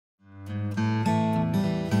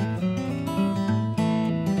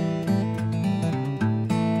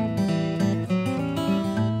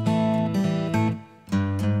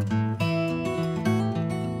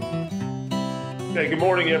Okay, good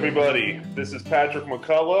morning, everybody. This is Patrick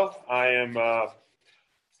McCullough. I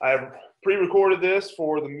have pre-recorded this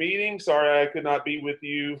for the meeting. Sorry I could not be with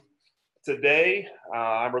you today.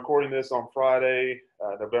 I'm recording this on Friday,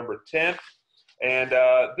 November 10th. And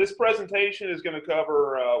this presentation is going to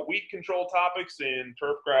cover weed control topics in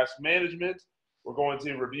turfgrass management. We're going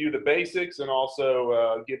to review the basics and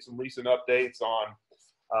also get some recent updates on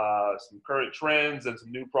some current trends and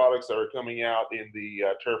some new products that are coming out in the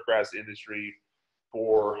turfgrass industry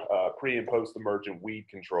for pre and post emergent weed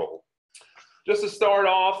control. Just to start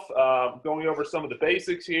off, going over some of the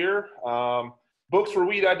basics here. Books for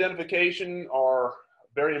weed identification are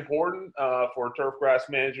very important for turfgrass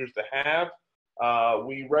managers to have.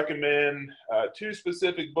 We recommend two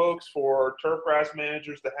specific books for turfgrass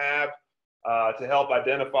managers to have to help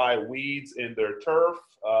identify weeds in their turf.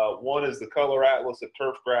 One is the Color Atlas of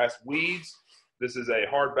Turfgrass Weeds. This is a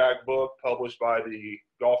hardback book published by the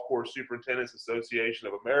Golf Course Superintendents Association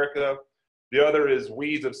of America. The other is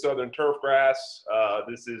Weeds of Southern Turfgrass.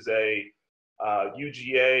 This is a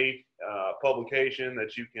UGA publication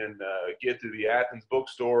that you can get through the Athens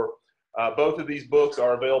bookstore. Both of these books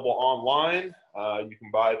are available online. You can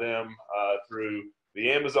buy them through the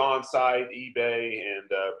Amazon site, eBay, and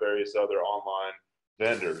various other online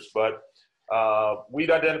vendors. But weed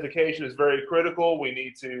identification is very critical. We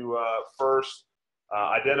need to first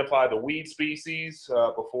identify the weed species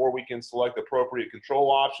before we can select appropriate control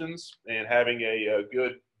options. And having a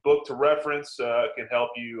good book to reference can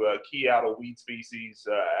help you key out a weed species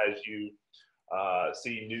as you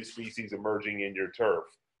see new species emerging in your turf.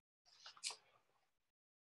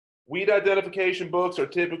 Weed identification books are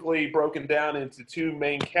typically broken down into two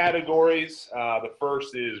main categories. The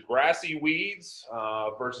first is grassy weeds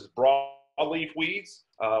versus broadleaf weeds.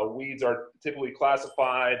 Weeds are typically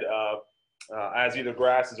classified as either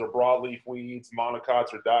grasses or broadleaf weeds,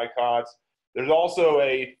 monocots or dicots. There's also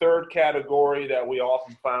a third category that we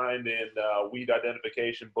often find in weed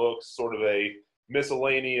identification books, sort of a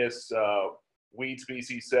miscellaneous weed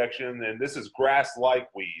species section, and this is grass-like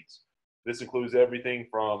weeds. This includes everything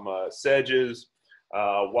from sedges,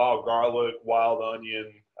 wild garlic, wild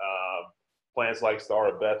onion, plants like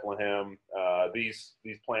Star of Bethlehem. These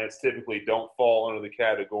plants typically don't fall under the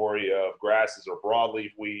category of grasses or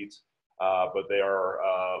broadleaf weeds, but they are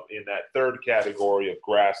in that third category of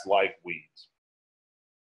grass-like weeds.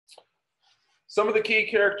 Some of the key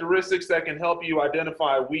characteristics that can help you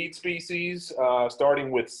identify weed species, starting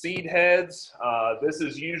with seed heads. This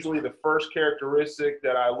is usually the first characteristic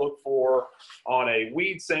that I look for on a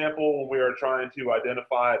weed sample when we are trying to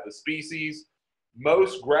identify the species.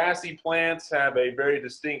 Most grassy plants have a very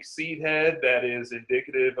distinct seed head that is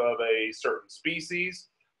indicative of a certain species.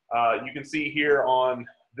 You can see here on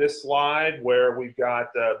this slide where we've got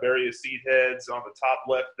various seed heads on the top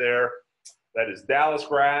left there. That is Dallas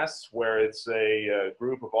grass, where it's a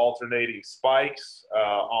group of alternating spikes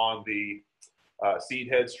on the seed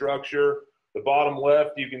head structure. The bottom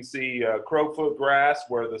left, you can see crowfoot grass,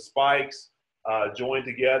 where the spikes join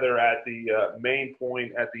together at the main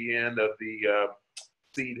point at the end of the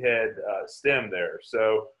seed head stem there.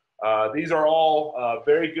 So these are all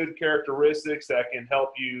very good characteristics that can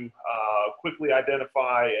help you quickly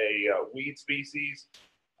identify a weed species.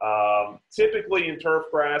 Typically in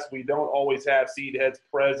turfgrass, we don't always have seed heads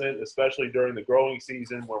present, especially during the growing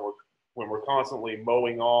season when we're constantly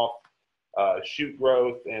mowing off shoot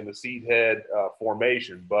growth and the seed head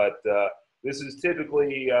formation. But this is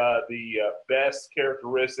typically the best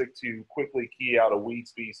characteristic to quickly key out a weed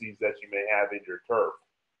species that you may have in your turf.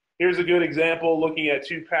 Here's a good example looking at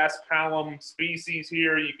two paspalum species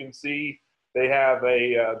here. You can see they have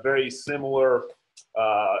a very similar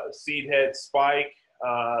seed head spike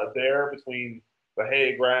there between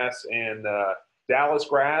Bahia grass and Dallas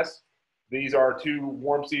grass. These are two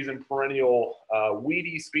warm season perennial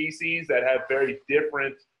weedy species that have very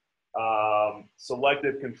different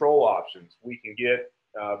selective control options. We can get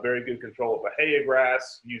very good control of Bahia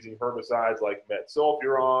grass using herbicides like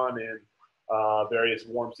metsulfuron and various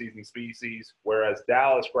warm season species, whereas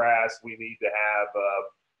Dallas grass, we need to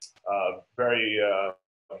have very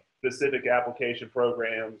specific application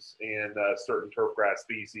programs in certain turfgrass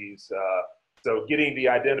species. So getting the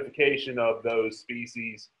identification of those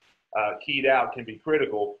species keyed out can be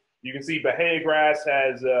critical. You can see Bahia grass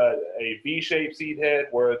has a V-shaped seed head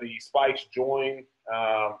where the spikes join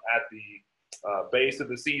at the base of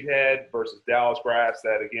the seed head versus Dallas grass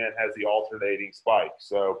that again has the alternating spikes.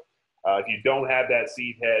 So if you don't have that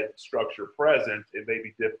seed head structure present, it may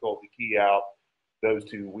be difficult to key out those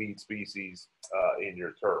two weed species in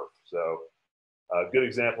your turf. So a good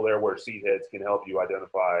example there where seed heads can help you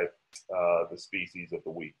identify the species of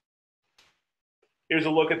the weed. Here's a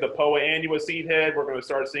look at the Poa annua seed head. We're going to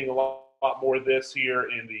start seeing a lot more of this here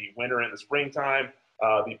in the winter and the springtime.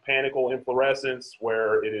 The panicle inflorescence,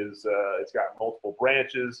 where it is, it's got multiple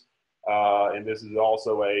branches, and this is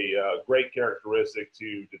also a great characteristic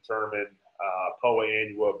to determine Poa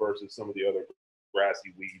annua versus some of the other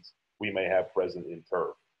grassy weeds we may have present in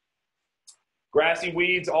turf. Grassy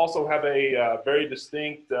weeds also have a very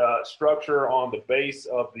distinct structure on the base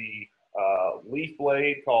of the leaf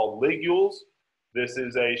blade called ligules. This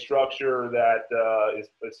is a structure that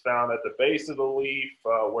is found at the base of the leaf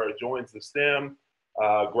where it joins the stem.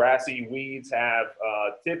 Grassy weeds have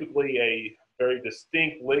typically a very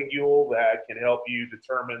distinct ligule that can help you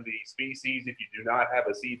determine the species if you do not have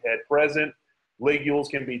a seed head present. Ligules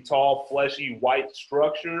can be tall, fleshy, white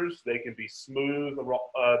structures. They can be smooth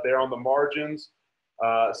there on the margins.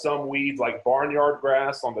 Some weeds like barnyard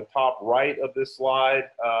grass on the top right of this slide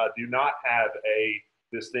do not have a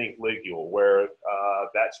distinct ligule where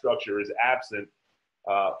that structure is absent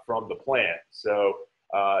from the plant. So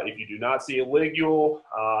if you do not see a ligule,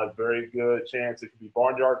 very good chance it could be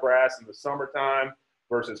barnyard grass in the summertime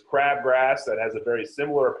versus crabgrass that has a very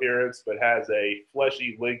similar appearance but has a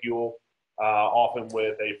fleshy ligule, often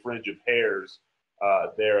with a fringe of hairs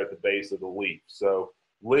there at the base of the leaf. So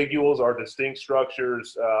ligules are distinct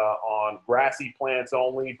structures on grassy plants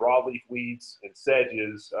only. Broadleaf weeds and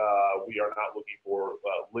sedges, we are not looking for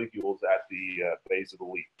ligules at the base of the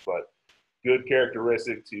leaf, but good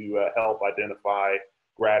characteristic to help identify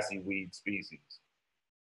grassy weed species.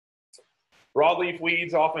 Broadleaf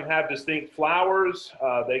weeds often have distinct flowers.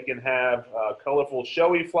 They can have colorful,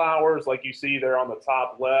 showy flowers like you see there on the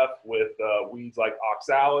top left with weeds like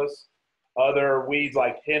oxalis. Other weeds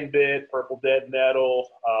like henbit, purple dead nettle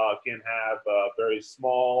can have very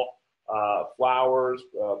small flowers,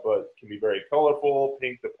 but can be very colorful,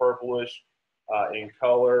 pink to purplish in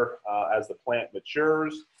color as the plant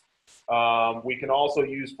matures. We can also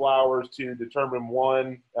use flowers to determine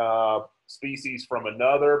one species from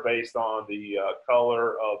another based on the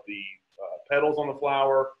color of the petals on the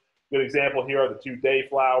flower. Good example here are the two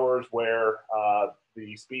dayflowers where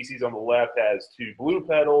the species on the left has two blue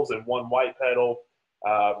petals and one white petal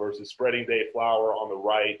versus spreading dayflower on the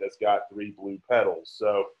right that's got three blue petals.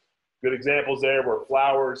 So good examples there where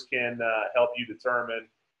flowers can help you determine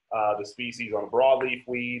the species on a broadleaf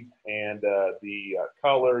weed, and the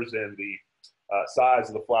colors and the size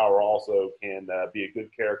of the flower also can be a good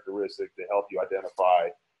characteristic to help you identify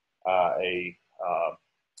a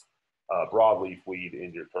broadleaf weed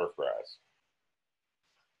in your turf grass.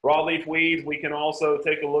 Broadleaf weeds, we can also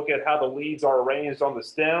take a look at how the leaves are arranged on the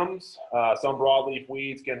stems. Some broadleaf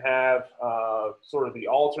weeds can have sort of the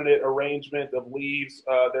alternate arrangement of leaves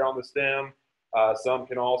there on the stem. Some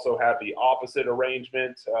can also have the opposite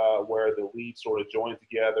arrangement where the leaves sort of join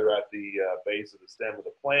together at the base of the stem of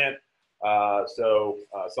the plant.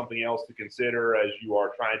 Something else to consider as you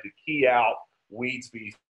are trying to key out weed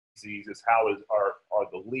species is how are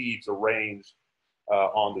the leaves arranged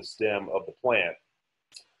on the stem of the plant.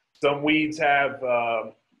 Some weeds have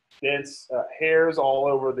dense hairs all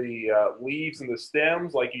over the leaves and the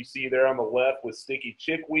stems, like you see there on the left with sticky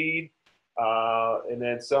chickweed. And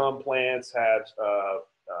then some plants have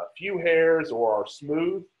few hairs or are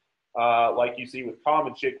smooth, like you see with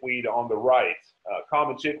common chickweed on the right.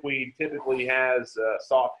 Common chickweed typically has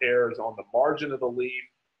soft hairs on the margin of the leaf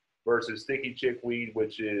versus sticky chickweed,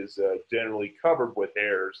 which is generally covered with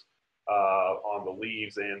hairs on the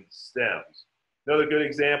leaves and stems. Another good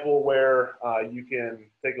example where you can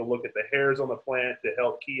take a look at the hairs on the plant to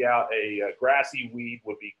help key out a grassy weed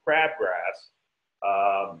would be crabgrass.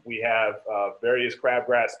 We have various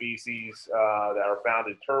crabgrass species that are found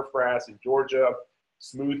in turf grass in Georgia.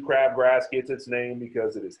 Smooth crabgrass gets its name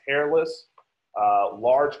because it is hairless.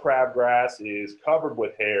 Large crabgrass is covered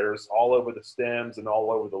with hairs all over the stems and all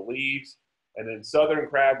over the leaves. And then southern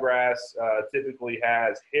crabgrass typically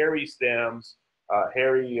has hairy stems,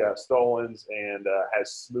 hairy stolons, and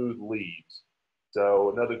has smooth leaves.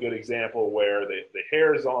 So another good example where the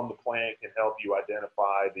hairs on the plant can help you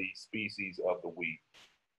identify the species of the weed.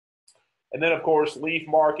 And then, of course, leaf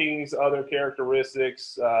markings, other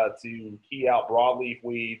characteristics to key out broadleaf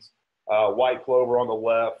weeds. White clover on the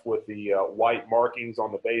left with the white markings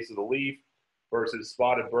on the base of the leaf versus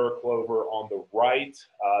spotted burr clover on the right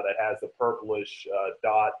that has the purplish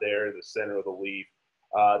dot there in the center of the leaf.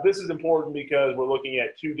 This is important because we're looking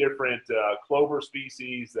at two different clover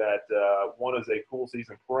species that one is a cool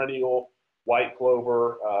season perennial white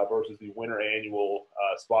clover versus the winter annual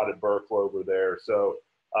spotted burr clover there. So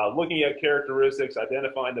looking at characteristics,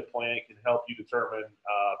 identifying the plant can help you determine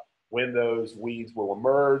when those weeds will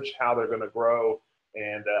emerge, how they're going to grow,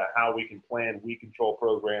 and how we can plan weed control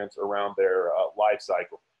programs around their life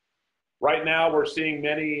cycle. Right now, we're seeing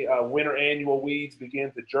many winter annual weeds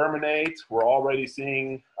begin to germinate. We're already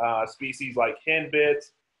seeing species like henbit,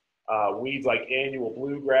 weeds like annual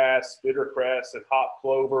bluegrass, bittercress, and hop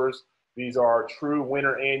clovers. These are true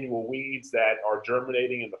winter annual weeds that are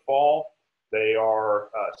germinating in the fall. They are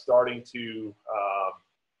starting to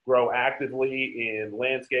grow actively in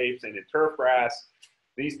landscapes and in turf grass.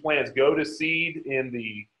 These plants go to seed in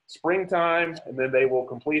the springtime, and then they will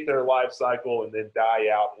complete their life cycle and then die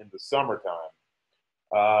out in the summertime.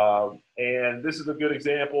 And this is a good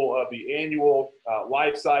example of the annual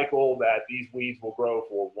life cycle that these weeds will grow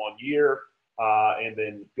for 1 year and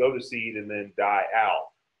then go to seed and then die out.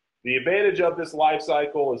 The advantage of this life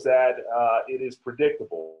cycle is that it is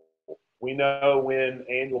predictable. We know when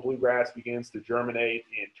annual bluegrass begins to germinate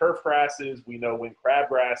in turf grasses. We know when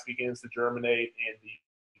crabgrass begins to germinate in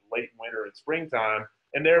the late winter and springtime.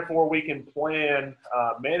 And therefore, we can plan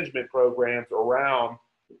management programs around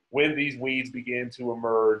when these weeds begin to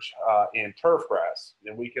emerge in turf grass.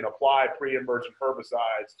 And we can apply pre-emergent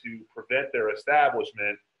herbicides to prevent their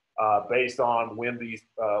establishment based on when these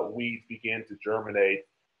weeds begin to germinate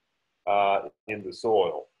in the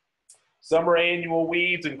soil. Summer annual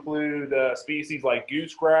weeds include species like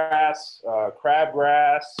goosegrass,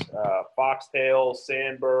 crabgrass, foxtail,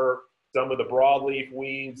 sandbur. Some of the broadleaf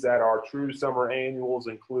weeds that are true summer annuals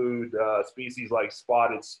include species like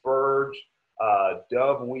spotted spurge,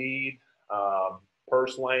 doveweed,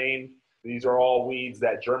 purslane. These are all weeds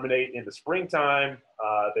that germinate in the springtime.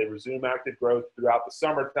 They resume active growth throughout the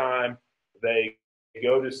summertime. They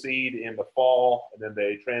go to seed in the fall, and then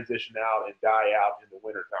they transition out and die out in the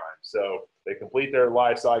wintertime. So they complete their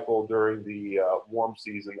life cycle during the warm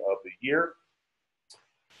season of the year.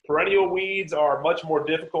 Perennial weeds are much more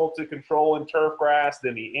difficult to control in turf grass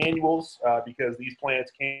than the annuals because these plants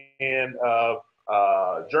can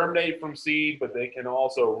germinate from seed, but they can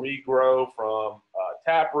also regrow from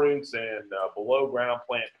tap roots and below ground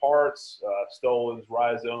plant parts, stolons,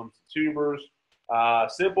 rhizomes, and tubers.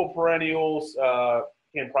 Simple perennials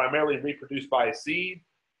can primarily reproduce by seed.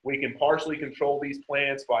 We can partially control these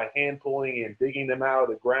plants by hand pulling and digging them out of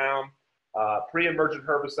the ground. Pre-emergent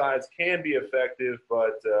herbicides can be effective,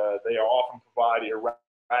 but they often provide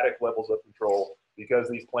erratic levels of control because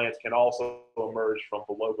these plants can also emerge from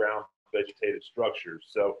below ground vegetative structures.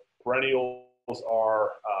 So perennials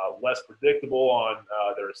are less predictable on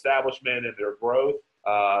their establishment and their growth,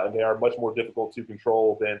 and they are much more difficult to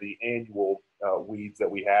control than the annual weeds that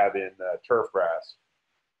we have in turf grass.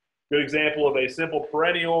 Good example of a simple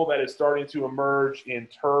perennial that is starting to emerge in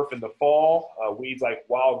turf in the fall. Weeds like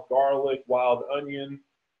wild garlic, wild onion,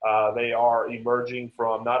 they are emerging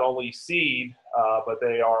from not only seed, but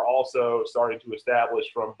they are also starting to establish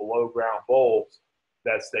from below ground bulbs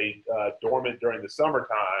that stay dormant during the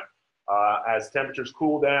summertime. As temperatures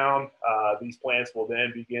cool down, these plants will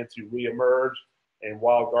then begin to reemerge, and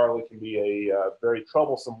wild garlic can be a very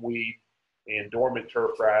troublesome weed in dormant turf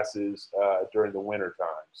grasses during the winter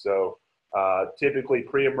time. So typically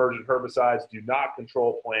pre-emergent herbicides do not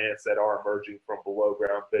control plants that are emerging from below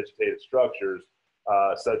ground vegetative structures,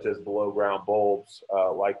 such as below ground bulbs,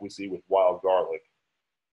 like we see with wild garlic.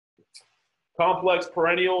 Complex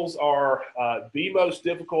perennials are the most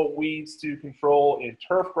difficult weeds to control in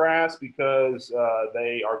turf grass because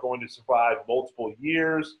they are going to survive multiple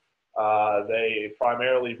years. They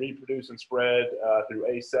primarily reproduce and spread through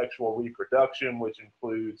asexual reproduction, which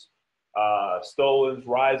includes stolons,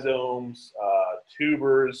 rhizomes,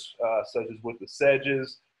 tubers, such as with the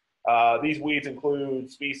sedges. These weeds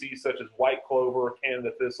include species such as white clover,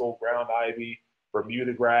 Canada thistle, ground ivy,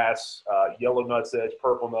 Bermuda grass, yellow nutsedge,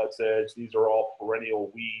 purple nutsedge. These are all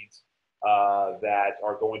perennial weeds that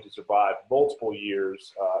are going to survive multiple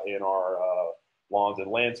years in our lawns and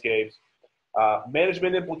landscapes.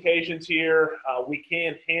 Management implications here, we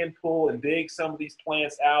can hand pull and dig some of these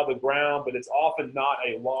plants out of the ground, but it's often not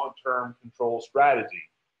a long-term control strategy.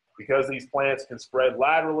 Because these plants can spread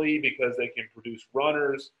laterally, because they can produce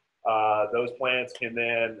runners, those plants can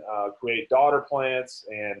then create daughter plants,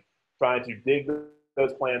 and trying to dig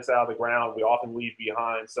those plants out of the ground, we often leave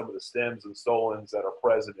behind some of the stems and stolons that are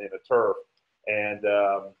present in a turf. And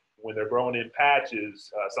when they're growing in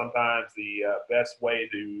patches, sometimes the best way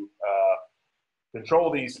to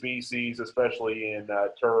control these species, especially in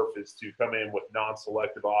turf, is to come in with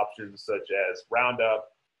non-selective options such as Roundup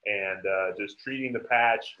and just treating the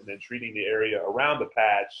patch and then treating the area around the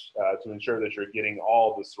patch to ensure that you're getting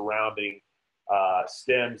all the surrounding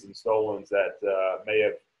stems and stolons that may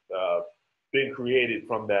have been created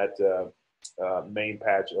from that main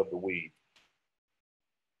patch of the weed.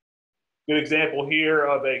 Good example here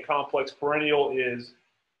of a complex perennial is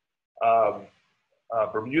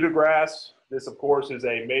Bermuda grass. This, of course, is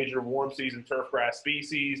a major warm season turf grass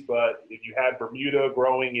species, but if you have Bermuda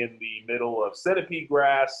growing in the middle of centipede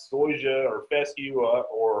grass, zoysia, or fescue,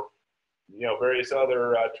 or various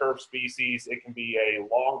other turf species, it can be a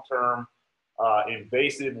long-term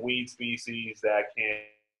invasive weed species that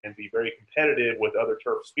can be very competitive with other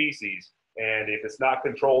turf species. And if it's not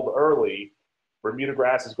controlled early, Bermuda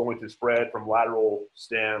grass is going to spread from lateral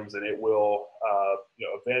stems, and it will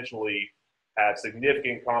eventually have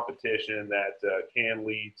significant competition that can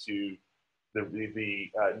lead to the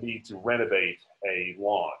need to renovate a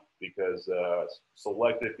lawn, because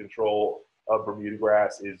selective control of Bermuda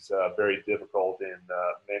grass is very difficult in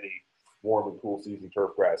many warm and cool season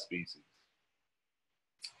turf grass species.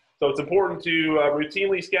 So it's important to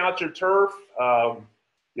routinely scout your turf,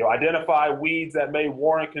 identify weeds that may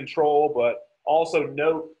warrant control, but also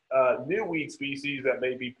note new weed species that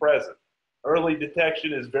may be present. Early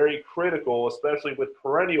detection is very critical, especially with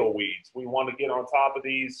perennial weeds. We want to get on top of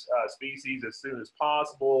these species as soon as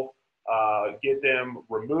possible, get them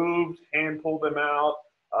removed, hand pull them out,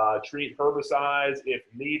 treat herbicides if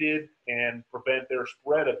needed, and prevent their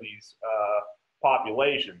spread of these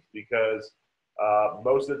populations, because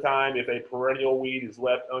most of the time, if a perennial weed is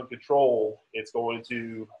left uncontrolled, it's going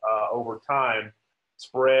to, over time,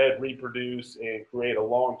 spread, reproduce, and create a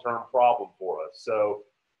long-term problem for us. So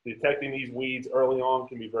detecting these weeds early on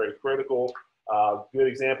can be very critical. Good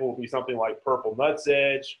example would be something like purple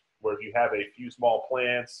nutsedge, where if you have a few small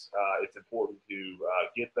plants, it's important to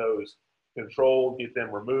get those controlled, get them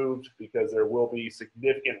removed, because there will be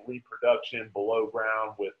significant reproduction below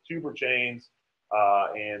ground with tuber chains,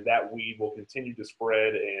 and that weed will continue to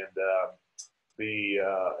spread and be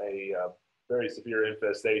a very severe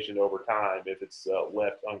infestation over time if it's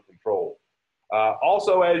left uncontrolled.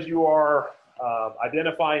 Also, as you are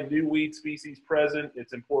identifying new weed species present,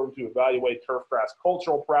 it's important to evaluate turf grass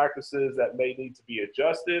cultural practices that may need to be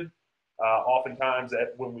adjusted. Oftentimes,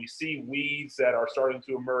 when we see weeds that are starting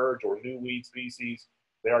to emerge or new weed species,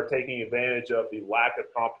 they are taking advantage of the lack of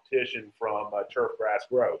competition from turf grass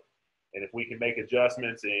growth. And if we can make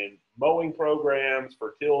adjustments in mowing programs,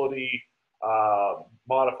 fertility,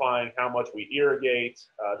 modifying how much we irrigate,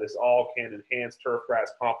 this all can enhance turf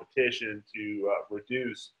grass competition to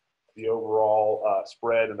reduce the overall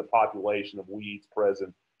spread and the population of weeds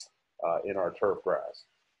present in our turf grass.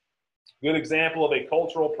 Good example of a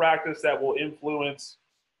cultural practice that will influence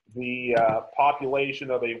the population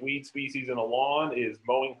of a weed species in a lawn is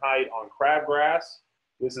mowing height on crabgrass.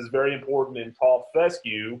 This is very important in tall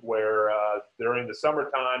fescue, where during the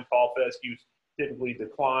summertime, tall fescue typically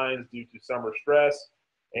declines due to summer stress,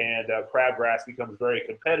 and crabgrass becomes very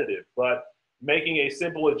competitive. But making a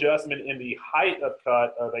simple adjustment in the height of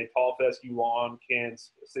cut of a tall fescue lawn can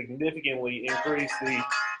significantly increase the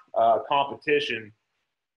competition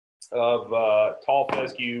of tall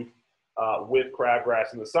fescue with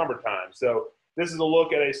crabgrass in the summertime. So this is a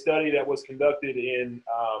look at a study that was conducted in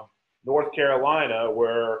North Carolina,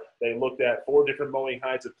 where they looked at 4 different mowing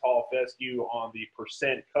heights of tall fescue on the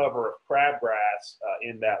percent cover of crabgrass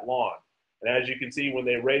in that lawn. And as you can see, when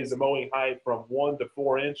they raised the mowing height from 1 to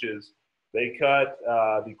 4 inches, they cut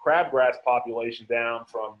the crabgrass population down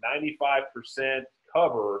from 95%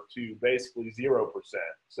 cover to basically 0%.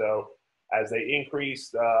 So as they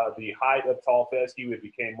increased the height of tall fescue, it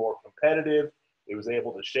became more competitive. It was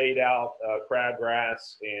able to shade out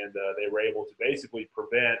crabgrass, and they were able to basically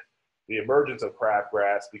prevent the emergence of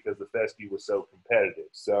crabgrass because the fescue was so competitive.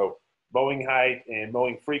 So mowing height and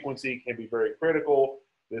mowing frequency can be very critical.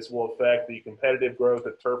 This will affect the competitive growth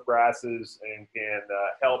of turf grasses and can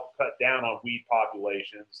help cut down on weed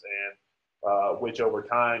populations, and which over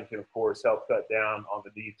time can, of course, help cut down on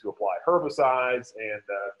the need to apply herbicides and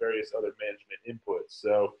various other management inputs.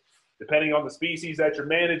 So depending on the species that you're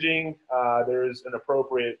managing, there's an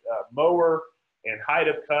appropriate mower and height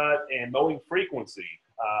of cut and mowing frequency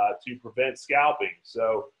to prevent scalping.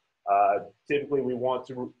 So typically we want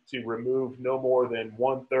to remove no more than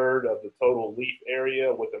 1/3 of the total leaf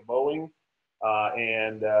area with a mowing,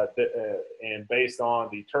 and based on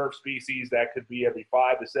the turf species, that could be every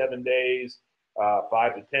 5 to 7 days,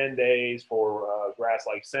 5 to 10 days for grass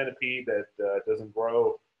like centipede that doesn't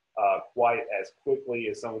grow quite as quickly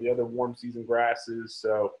as some of the other warm season grasses.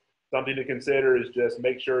 So something to consider is just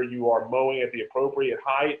make sure you are mowing at the appropriate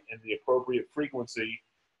height and the appropriate frequency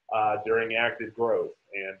during active growth.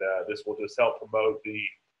 And this will just help promote the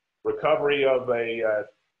recovery of a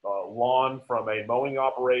lawn from a mowing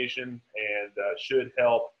operation, and should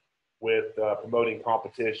help with promoting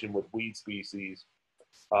competition with weed species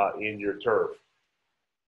in your turf.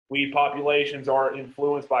 Weed populations are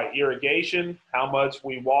influenced by irrigation, how much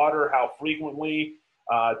we water, how frequently.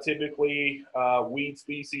 Typically, weed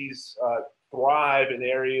species thrive in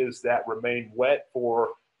areas that remain wet for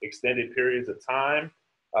extended periods of time.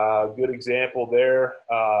 Good example there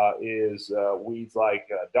is weeds like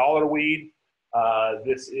dollar weed.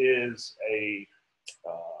 This is a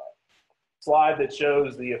slide that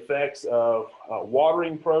shows the effects of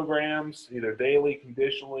watering programs, either daily,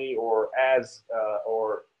 conditionally, or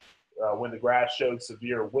when the grass showed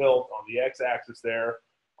severe wilt on the x-axis there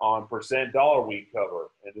on percent dollar weed cover.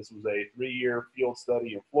 And this was a 3-year field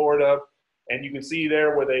study in Florida. And you can see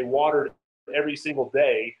there where they watered every single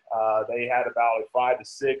day, they had about a 5 to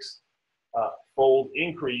 6 fold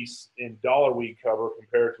increase in dollar weed cover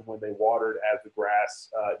compared to when they watered as the grass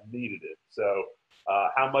needed it. So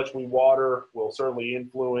how much we water will certainly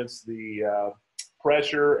influence the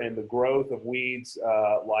pressure and the growth of weeds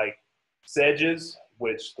like sedges,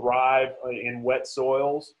 which thrive in wet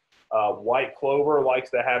soils. White clover likes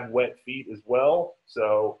to have wet feet as well.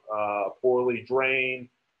 So poorly drained,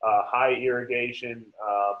 high irrigation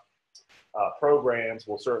programs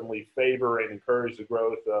will certainly favor and encourage the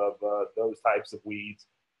growth of those types of weeds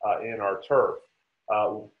in our turf.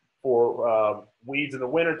 For weeds in the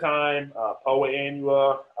wintertime, Poa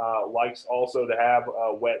annua likes also to have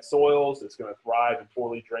wet soils. It's going to thrive in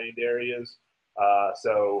poorly drained areas.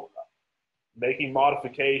 So making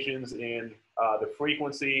modifications in the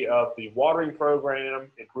frequency of the watering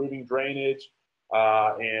program, improving drainage,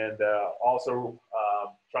 and also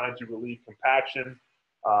trying to relieve compaction,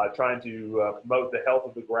 trying to promote the health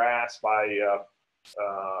of the grass by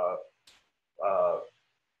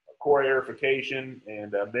core aerification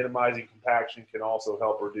and minimizing compaction can also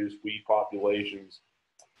help reduce weed populations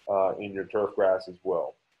in your turf grass as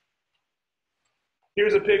well.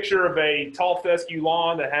 Here's a picture of a tall fescue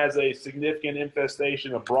lawn that has a significant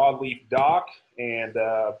infestation of broadleaf dock. And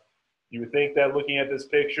you would think that looking at this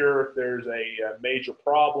picture, there's a major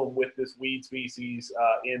problem with this weed species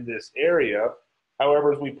in this area.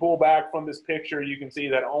 However, as we pull back from this picture, you can see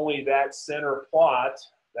that only that center plot,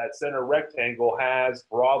 that center rectangle, has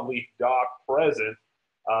broadleaf dock present,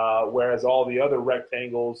 whereas all the other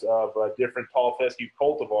rectangles of different tall fescue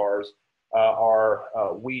cultivars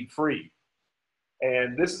are weed-free.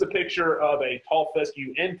 And this is a picture of a tall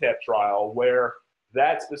fescue NTEP trial where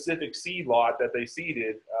that specific seed lot that they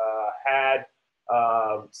seeded had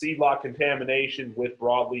seed lot contamination with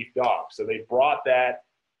broadleaf dock. So they brought that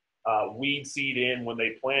weed seed in when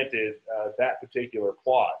they planted that particular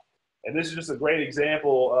plot. And this is just a great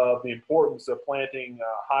example of the importance of planting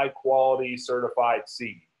high quality certified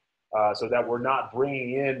seed so that we're not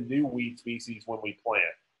bringing in new weed species when we plant.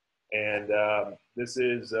 And this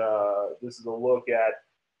is a look at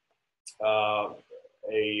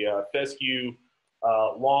a fescue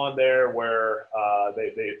lawn there where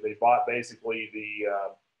they bought basically the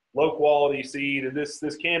low quality seed. And this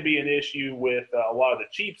can be an issue with a lot of the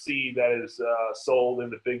cheap seed that is sold in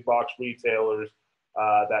the big box retailers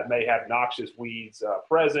that may have noxious weeds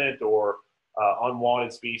present or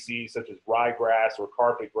unwanted species such as ryegrass or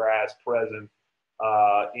carpet grass present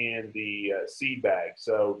in the seed bag.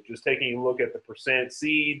 So just taking a look at the percent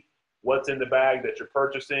seed, what's in the bag that you're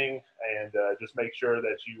purchasing, and just make sure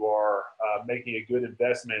that you are making a good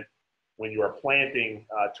investment when you are planting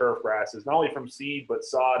turf grasses, not only from seed but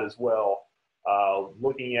sod as well.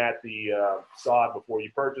 Looking at the sod before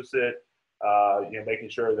you purchase it, making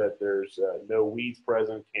sure that there's no weeds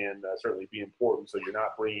present can certainly be important, so you're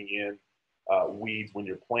not bringing in weeds when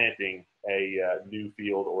you're planting a new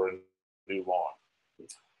field or a new lawn.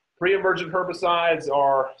 Pre-emergent herbicides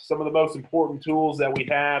are some of the most important tools that we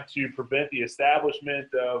have to prevent the establishment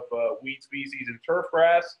of weed species in turf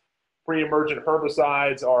grass. Pre-emergent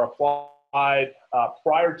herbicides are applied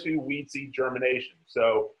prior to weed seed germination.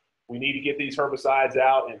 So we need to get these herbicides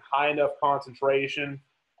out in high enough concentration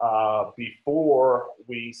before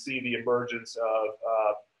we see the emergence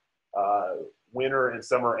of winter and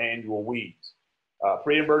summer annual weeds.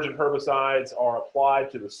 Pre-emergent herbicides are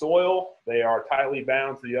applied to the soil. They are tightly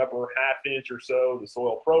bound to the upper half-inch or so of the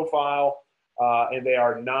soil profile, and they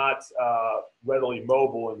are not readily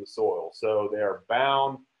mobile in the soil. So they are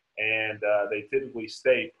bound, and they typically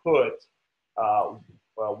stay put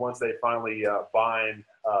once they finally bind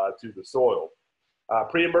to the soil.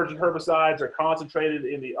 Pre-emergent herbicides are concentrated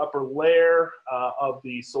in the upper layer of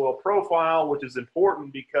the soil profile, which is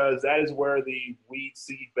important because that is where the weed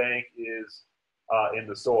seed bank is in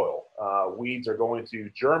the soil. Weeds are going to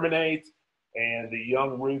germinate, and the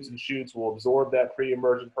young roots and shoots will absorb that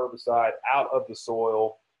pre-emergent herbicide out of the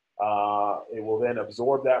soil. It will then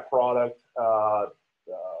absorb that product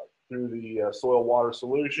through the soil water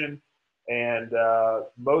solution. And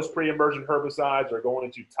most pre-emergent herbicides are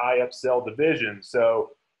going to tie up cell division.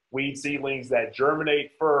 So weed seedlings that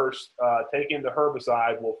germinate first, taking the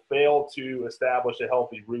herbicide, will fail to establish a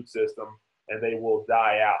healthy root system, and they will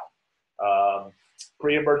die out.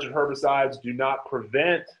 Pre-emergent herbicides do not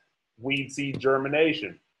prevent weed seed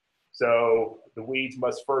germination. So the weeds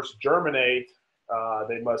must first germinate.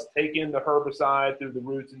 They must take in the herbicide through the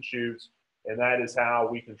roots and shoots, and that is how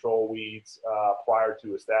we control weeds prior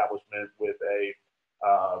to establishment with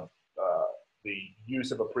the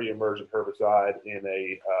use of a pre-emergent herbicide in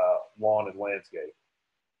a lawn and landscape.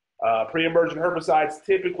 Pre-emergent herbicides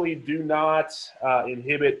typically do not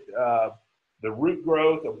inhibit the root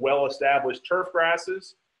growth of well-established turf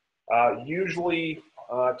grasses. Usually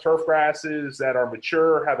turf grasses that are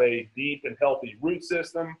mature have a deep and healthy root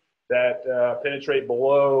system that penetrate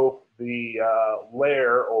below the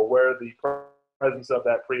layer or where the presence of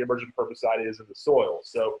that pre-emergent herbicide is in the soil.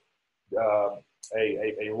 So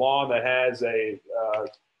a lawn that has a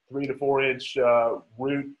 3 to 4 inch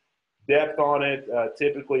root depth on it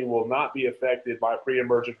typically will not be affected by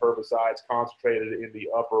pre-emergent herbicides concentrated in the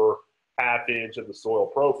upper half inch of the soil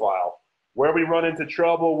profile. Where we run into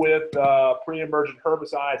trouble with pre-emergent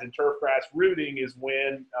herbicides and turf grass rooting is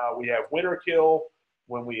when we have winter kill,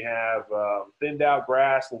 when we have thinned out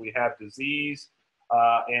grass, when we have disease,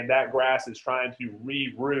 and that grass is trying to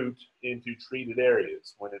re-root into treated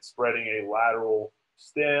areas, when it's spreading a lateral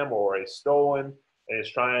stem or a stolon, and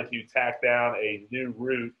it's trying to tack down a new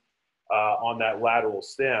root on that lateral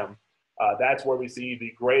stem. That's where we see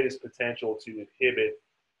the greatest potential to inhibit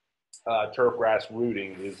turf grass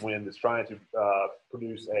rooting, is when it's trying to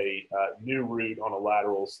produce a new root on a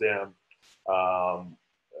lateral stem,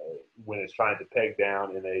 when it's trying to peg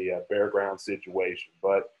down in a bare ground situation.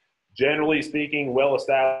 But generally speaking,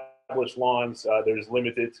 well-established lawns, there's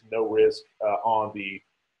limited to no risk on the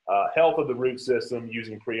health of the root system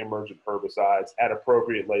using pre-emergent herbicides at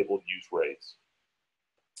appropriate labeled use rates.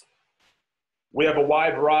 We have a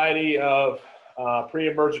wide variety of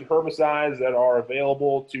pre-emergent herbicides that are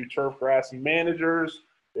available to turf grass managers.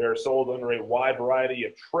 They're sold under a wide variety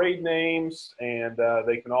of trade names, and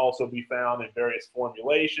they can also be found in various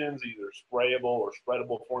formulations, either sprayable or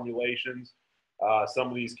spreadable formulations. Some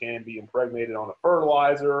of these can be impregnated on a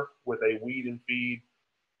fertilizer with a weed and feed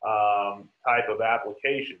type of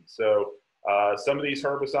application. So some of these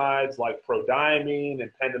herbicides like prodiamine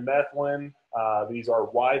and pendimethalin, these are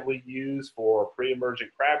widely used for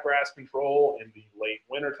pre-emergent crabgrass control in the late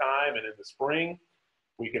wintertime and in the spring.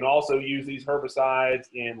 We can also use these herbicides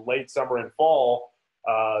in late summer and fall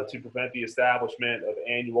to prevent the establishment of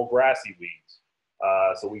annual grassy weeds.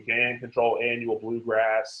 So we can control annual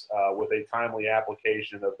bluegrass with a timely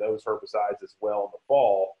application of those herbicides as well in the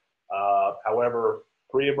fall. However,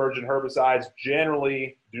 pre-emergent herbicides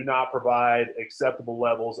generally do not provide acceptable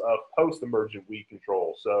levels of post-emergent weed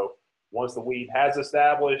control. So once the weed has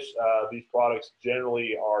established, these products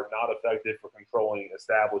generally are not effective for controlling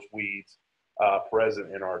established weeds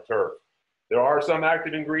present in our turf. There are some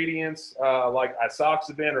active ingredients like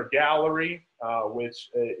isoxaben or gallery, which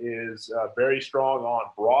is very strong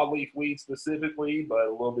on broadleaf weeds specifically, but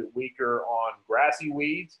a little bit weaker on grassy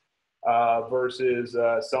weeds, versus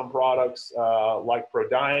some products like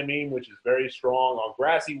prodiamine, which is very strong on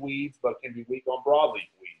grassy weeds, but can be weak on broadleaf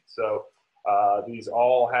weeds. So these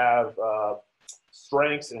all have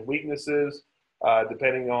strengths and weaknesses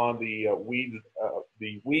depending on the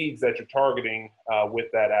weeds that you're targeting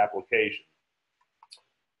with that application.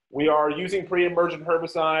 We are using pre-emergent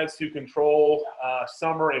herbicides to control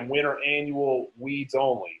summer and winter annual weeds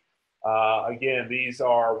only. Again, these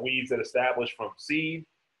are weeds that establish from seed,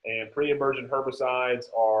 and pre-emergent herbicides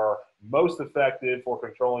are most effective for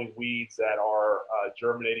controlling weeds that are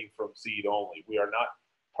germinating from seed only. We are not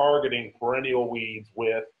targeting perennial weeds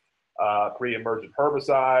with pre-emergent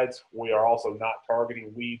herbicides. We are also not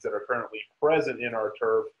targeting weeds that are currently present in our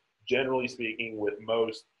turf, generally speaking, with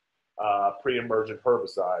most pre-emergent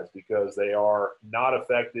herbicides, because they are not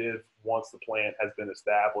effective once the plant has been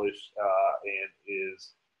established and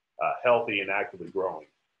is healthy and actively growing.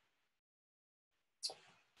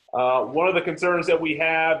 One of the concerns that we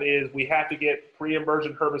have is we have to get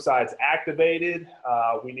pre-emergent herbicides activated.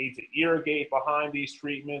 We need to irrigate behind these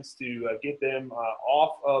treatments to get them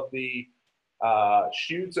off of the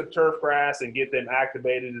shoots of turf grass and get them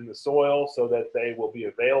activated in the soil so that they will be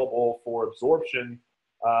available for absorption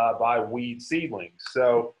by weed seedlings.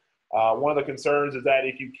 So one of the concerns is that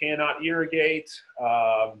if you cannot irrigate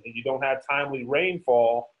and you don't have timely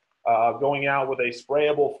rainfall, Going out with a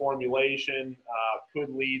sprayable formulation could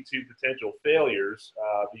lead to potential failures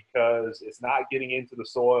because it's not getting into the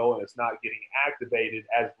soil and it's not getting activated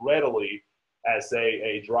as readily as, say,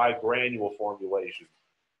 a dry granule formulation.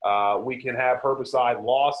 We can have herbicide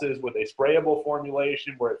losses with a sprayable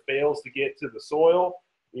formulation where it fails to get to the soil,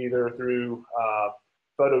 either through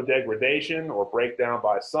photodegradation or breakdown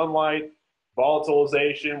by sunlight,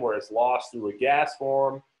 volatilization where it's lost through a gas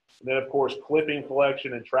form, and then of course clipping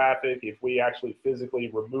collection and traffic. If we actually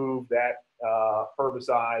physically remove that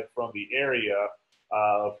herbicide from the area,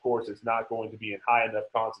 of course it's not going to be in high enough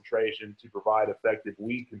concentration to provide effective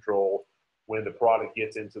weed control when the product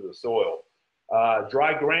gets into the soil.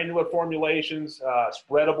 Dry granular formulations,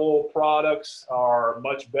 spreadable products are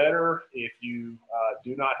much better if you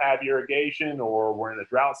do not have irrigation or we're in a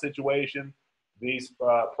drought situation. These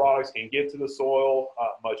products can get to the soil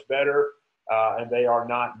much better, and they are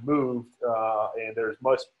not moved, and there's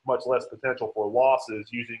much less potential for losses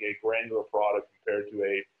using a granular product compared to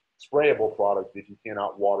a sprayable product if you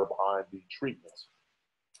cannot water behind the treatments.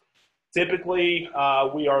 Typically,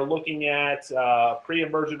 we are looking at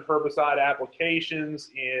pre-emergent herbicide applications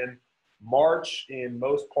in March in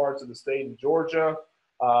most parts of the state of Georgia.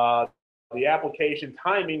 The application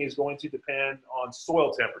timing is going to depend on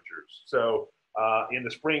soil temperatures. So in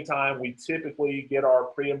the springtime, we typically get our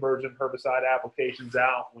pre-emergent herbicide applications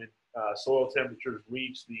out when soil temperatures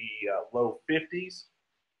reach the low 50s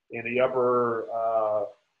in the upper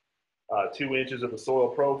 2 inches of the soil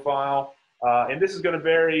profile. And this is going to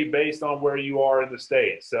vary based on where you are in the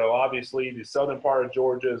state. So obviously the southern part of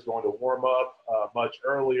Georgia is going to warm up much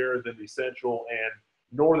earlier than the central and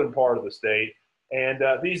northern part of the state. And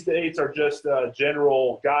these dates are just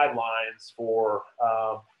general guidelines for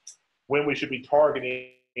when we should be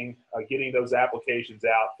targeting getting those applications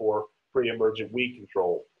out for pre-emergent weed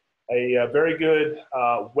control. A very good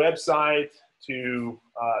website to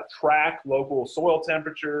track local soil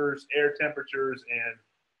temperatures, air temperatures, and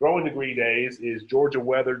growing degree days is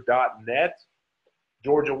georgiaweather.net.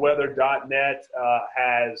 Georgiaweather.net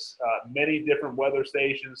has many different weather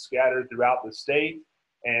stations scattered throughout the state,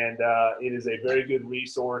 and it is a very good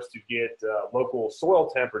resource to get local soil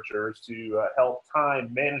temperatures to help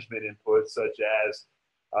time management inputs such as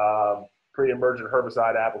pre-emergent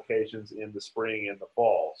herbicide applications in the spring and the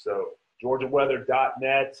fall. So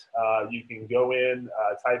georgiaweather.net, you can go in,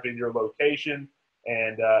 type in your location,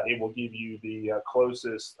 and it will give you the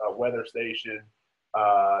closest weather station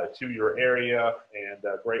to your area, and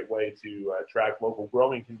a great way to track local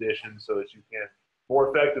growing conditions so that you can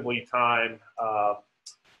more effectively time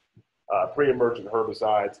pre-emergent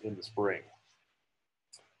herbicides in the spring.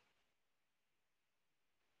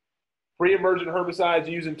 Pre-emergent herbicides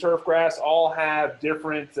used in turf grass all have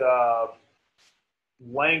different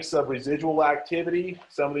lengths of residual activity.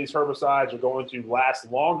 Some of these herbicides are going to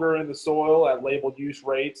last longer in the soil at labeled use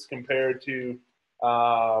rates compared to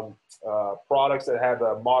products that have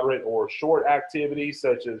a moderate or short activity,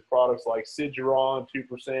 such as products like Siduron,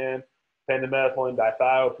 2%, pendimethalin,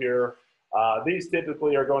 dithiopyr. These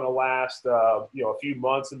typically are going to last a few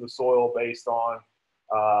months in the soil based on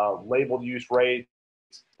labeled use rates.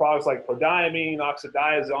 Products like prodiamine,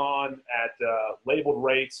 oxadiazone at labeled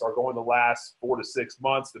rates are going to last 4 to 6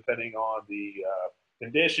 months depending on the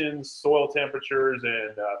conditions, soil temperatures,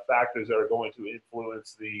 and factors that are going to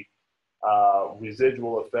influence the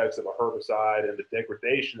residual effects of a herbicide and the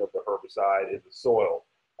degradation of the herbicide in the soil.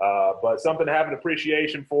 But something to have an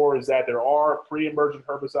appreciation for is that there are pre-emergent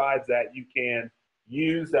herbicides that you can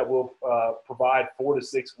use that will provide 4 to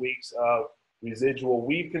 6 weeks of residual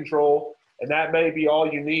weed control. And that may be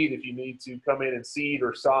all you need if you need to come in and seed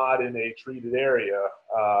or sod in a treated area.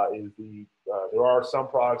 There are some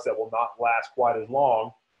products that will not last quite as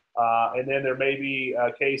long. And then there may be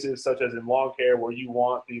cases such as in lawn care where you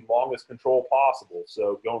want the longest control possible.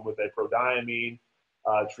 So going with a prodiamine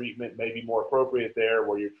treatment may be more appropriate there,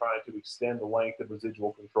 where you're trying to extend the length of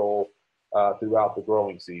residual control throughout the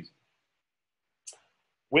growing season.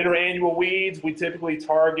 Winter annual weeds, we typically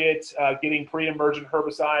target getting pre-emergent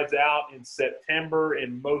herbicides out in September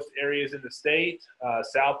in most areas in the state.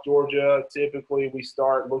 South Georgia, typically we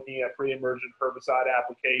start looking at pre-emergent herbicide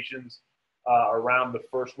applications around the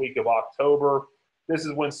first week of October. This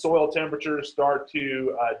is when soil temperatures start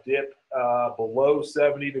to dip below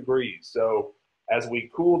 70 degrees. So as we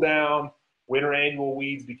cool down, winter annual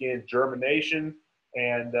weeds begin germination,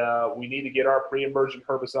 and we need to get our pre-emergent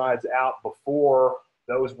herbicides out before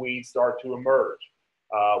those weeds start to emerge.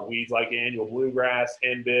 Weeds like annual bluegrass,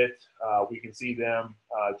 henbit, we can see them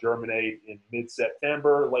germinate in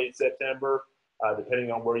mid-September, late September,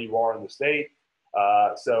 depending on where you are in the state.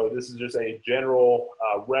 So this is just a general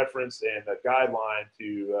reference and a guideline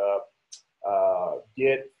to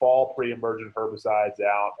get fall pre-emergent herbicides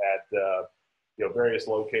out at various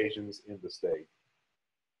locations in the state.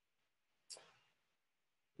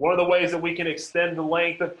 One of the ways that we can extend the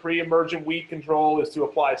length of pre-emergent weed control is to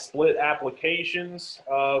apply split applications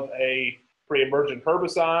of a pre-emergent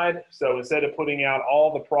herbicide. So instead of putting out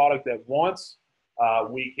all the product at once,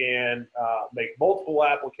 we can make multiple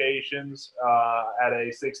applications at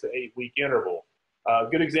a 6 to 8 week interval. A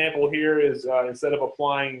good example here is instead of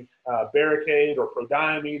applying Barricade or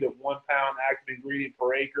Prodiamine at 1 pound active ingredient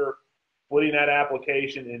per acre, splitting that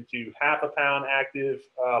application into half a pound active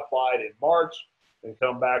applied in March, and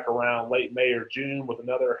come back around late May or June with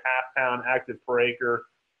another half pound active per acre,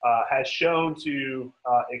 has shown to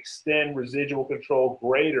extend residual control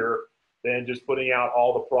greater than just putting out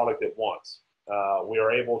all the product at once. We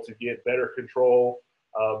are able to get better control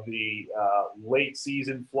of the late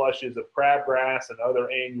season flushes of crabgrass and other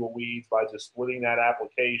annual weeds by just splitting that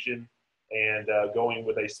application, and going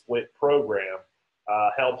with a split program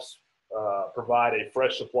helps provide a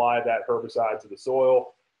fresh supply of that herbicide to the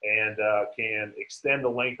soil, and can extend the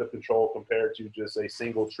length of control compared to just a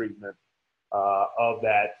single treatment of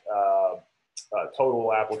that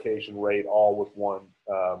total application rate, all with one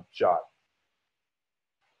shot.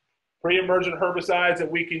 Pre-emergent herbicides that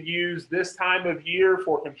we can use this time of year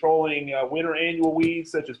for controlling winter annual weeds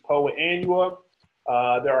such as Poa annua.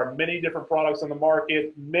 There are many different products on the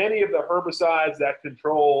market. Many of the herbicides that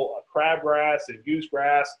control crabgrass and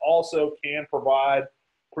goosegrass also can provide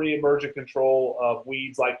pre-emergent control of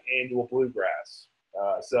weeds like annual bluegrass.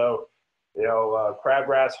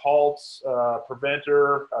 Crabgrass halts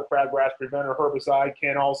preventer, crabgrass preventer herbicide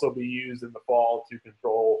can also be used in the fall to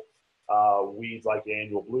control weeds like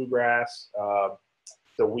annual bluegrass.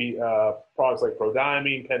 Products like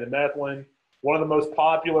Prodiamine, pendimethalin. One of the most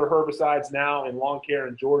popular herbicides now in lawn care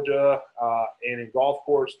in Georgia and in golf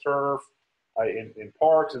course turf, in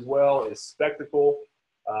parks as well, is Spectacle.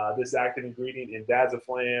 This active ingredient in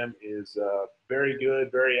Dazaflam is very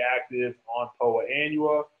good, very active on Poa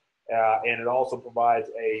annua, and it also provides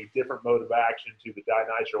a different mode of action to the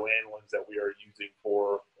dinitroanilins that we are using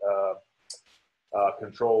for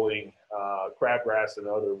controlling crabgrass and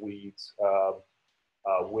other weeds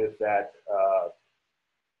with that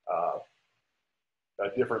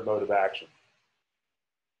different mode of action.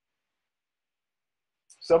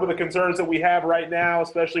 Some of the concerns that we have right now,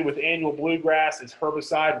 especially with annual bluegrass, is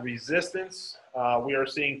herbicide resistance. We are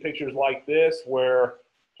seeing pictures like this where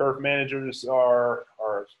turf managers are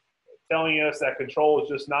telling us that control is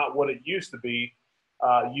just not what it used to be,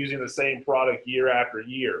 using the same product year after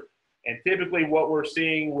year. And typically what we're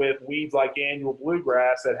seeing with weeds like annual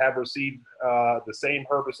bluegrass that have received the same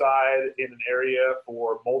herbicide in an area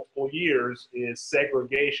for multiple years is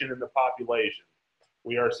segregation in the population.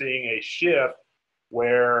 We are seeing a shift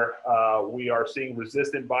where we are seeing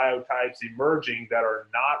resistant biotypes emerging that are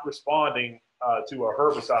not responding to a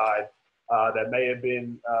herbicide that may have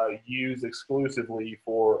been used exclusively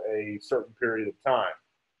for a certain period of time.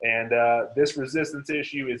 And this resistance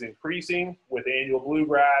issue is increasing with annual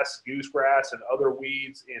bluegrass, goosegrass, and other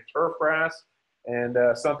weeds in turfgrass. And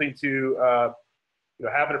something to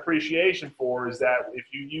have an appreciation for is that if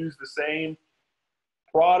you use the same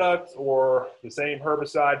product or the same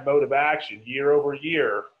herbicide mode of action year over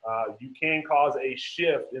year, you can cause a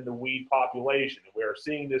shift in the weed population. We are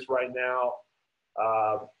seeing this right now,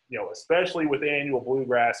 especially with annual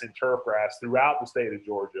bluegrass and turfgrass throughout the state of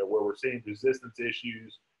Georgia, where we're seeing resistance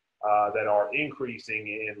issues that are increasing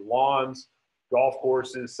in lawns, golf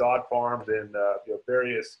courses, sod farms, and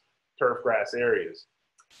various turfgrass areas.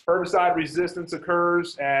 Herbicide resistance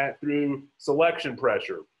occurs through selection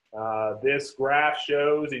pressure. This graph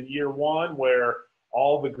shows in year one where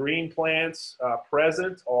all the green plants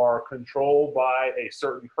present are controlled by a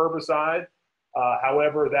certain herbicide.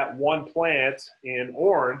 However, that one plant in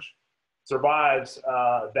orange survives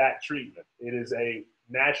that treatment. It is a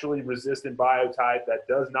naturally resistant biotype that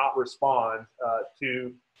does not respond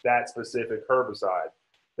to that specific herbicide.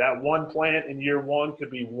 That one plant in year one could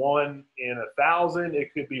be 1 in 1,000,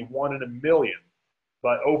 it could be 1 in 1,000,000.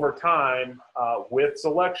 But over time, with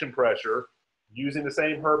selection pressure, using the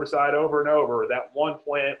same herbicide over and over, that one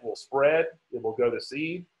plant will spread, it will go to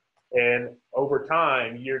seed, and over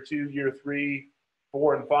time, year 2, year 3,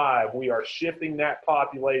 4, and 5, we are shifting that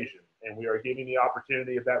population, and we are giving the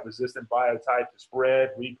opportunity of that resistant biotype to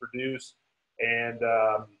spread, reproduce, and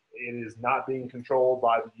it is not being controlled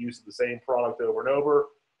by the use of the same product over and over.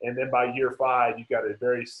 And then by year 5, you've got a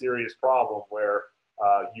very serious problem where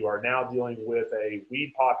you are now dealing with a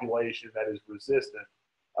weed population that is resistant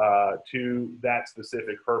to that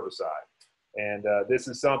specific herbicide. And this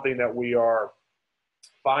is something that we are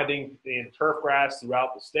finding in turf grass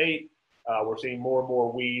throughout the state. We're seeing more and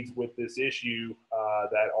more weeds with this issue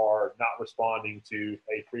that are not responding to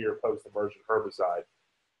a pre or post-emergent herbicide.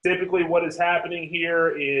 Typically what is happening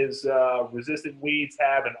here is resistant weeds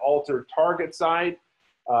have an altered target site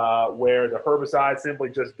where the herbicide simply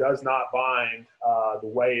just does not bind the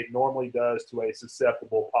way it normally does to a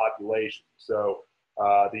susceptible population. So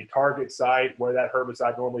the target site where that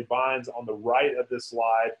herbicide normally binds on the right of this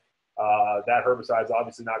slide, that herbicide is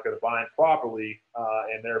obviously not going to bind properly,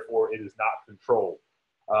 and therefore it is not controlled.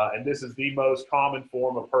 And this is the most common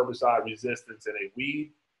form of herbicide resistance in a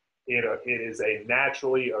weed. It is a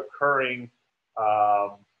naturally occurring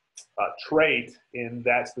trait in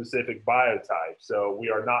that specific biotype. So we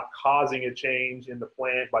are not causing a change in the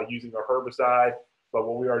plant by using a herbicide, but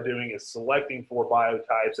what we are doing is selecting for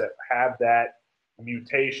biotypes that have that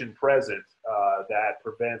mutation present that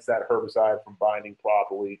prevents that herbicide from binding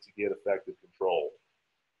properly to get effective control.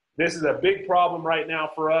 This is a big problem right now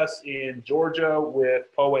for us in Georgia with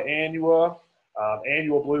Poa annua.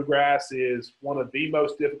 Annual bluegrass is one of the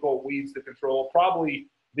most difficult weeds to control, probably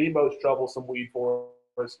the most troublesome weed for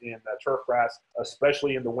us in turf grass,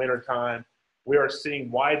 especially in the wintertime. We are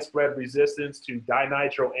seeing widespread resistance to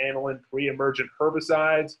dinitroaniline pre-emergent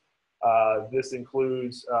herbicides. This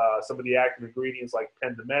includes some of the active ingredients like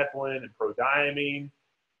pendimethalin and prodiamine.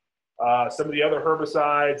 Some of the other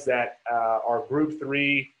herbicides that are group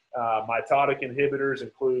 3 mitotic inhibitors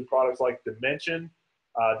include products like dimension.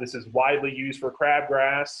 This is widely used for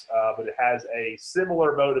crabgrass, but it has a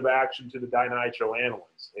similar mode of action to the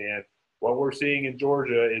dinitroanilins. And what we're seeing in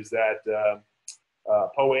Georgia is that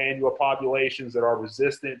Poa annua populations that are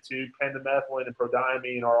resistant to pendimethalin and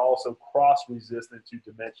prodiamine are also cross-resistant to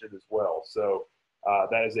dimension as well. So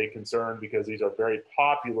that is a concern because these are very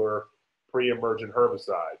popular pre-emergent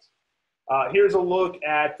herbicides. Here's a look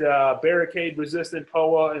at barricade-resistant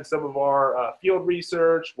POA and some of our field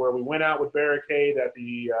research where we went out with barricade at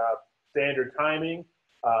the standard timing.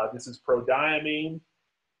 This is prodiamine,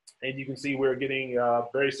 and you can see we're getting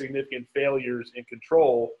very significant failures in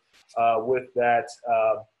control with that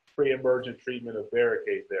pre-emergent treatment of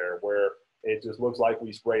barricade there, where it just looks like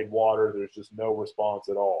we sprayed water. There's just no response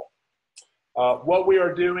at all. What we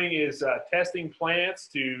are doing is testing plants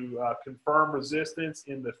to confirm resistance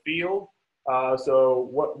in the field. So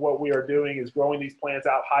what we are doing is growing these plants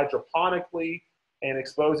out hydroponically and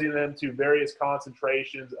exposing them to various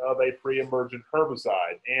concentrations of a pre-emergent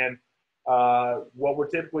herbicide. And what we're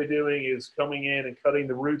typically doing is coming in and cutting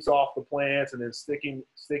the roots off the plants and then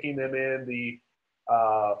sticking them in the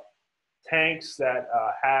tanks that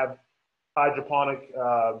have hydroponic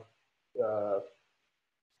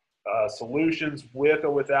solutions with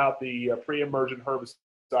or without the pre-emergent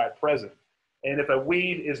herbicide present. And if a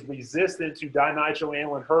weed is resistant to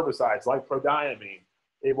dinitroaniline herbicides like prodiamine,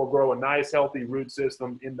 it will grow a nice healthy root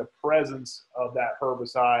system in the presence of that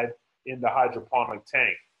herbicide in the hydroponic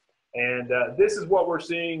tank. And this is what we're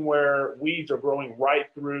seeing where weeds are growing right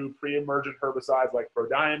through pre-emergent herbicides like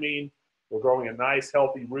prodiamine. We're growing a nice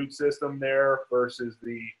healthy root system there versus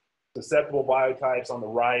the susceptible biotypes on the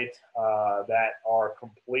right that are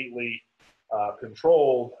completely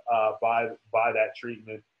controlled by that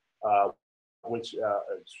treatment, which is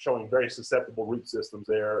showing very susceptible root systems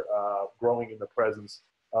there, growing in the presence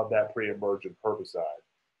of that pre-emergent herbicide.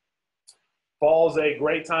 Fall is a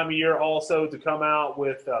great time of year also to come out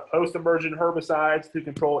with post-emergent herbicides to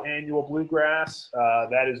control annual bluegrass.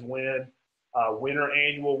 That is when winter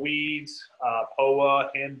annual weeds,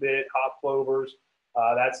 POA, henbit, hop clovers,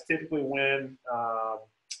 that's typically when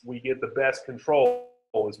we get the best control,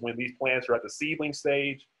 is when these plants are at the seedling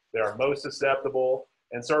stage. They are most susceptible.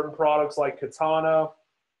 And certain products like Katana,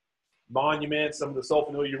 Monument, some of the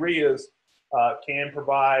sulfonylureas can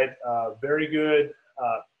provide very good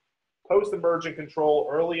post-emergent control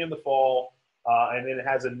early in the fall, and then it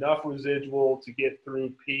has enough residual to get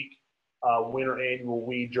through peak winter annual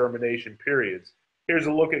weed germination periods. Here's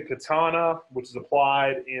a look at Katana, which is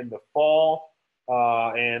applied in the fall,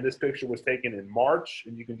 and this picture was taken in March,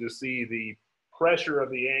 and you can just see the pressure of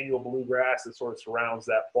the annual bluegrass that sort of surrounds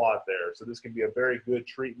that plot there. So this can be a very good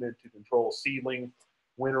treatment to control seedling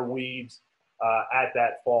winter weeds at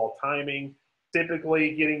that fall timing.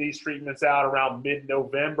 Typically getting these treatments out around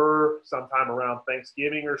mid-November, sometime around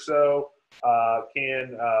Thanksgiving or so,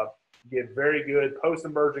 can get very good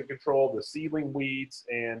post-emergent control of the seedling weeds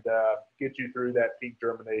and get you through that peak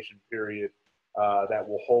germination period that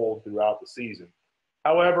will hold throughout the season.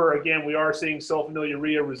 However, again, we are seeing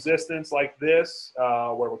sulfonylurea resistance like this,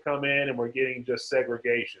 where we come in and we're getting just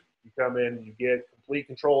segregation. You come in and you get complete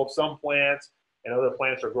control of some plants, and other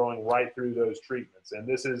plants are growing right through those treatments. And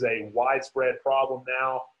this is a widespread problem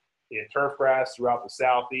now in turf grass throughout the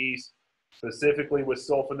Southeast, specifically with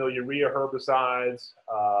sulfonylurea herbicides,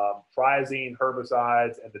 triazine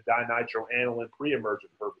herbicides, and the dinitroaniline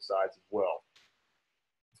pre-emergent herbicides as well.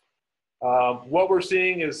 What we're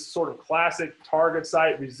seeing is sort of classic target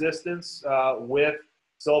site resistance with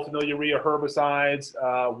sulfonylurea herbicides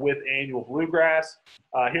with annual bluegrass.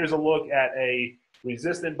 Here's a look at a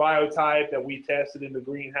resistant biotype that we tested in the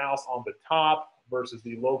greenhouse on the top versus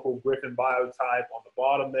the local Griffin biotype on the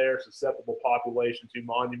bottom there, susceptible population to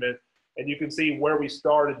monument. And you can see where we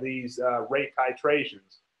started these rate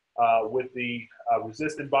titrations. With the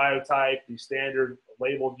resistant biotype, the standard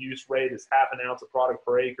labeled use rate is 1/2 ounce of product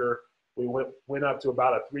per acre. We went up to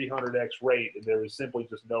about a 300x rate, and there was simply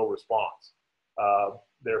just no response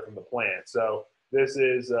there from the plant. So this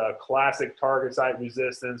is classic target site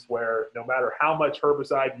resistance, where no matter how much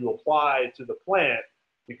herbicide you apply to the plant,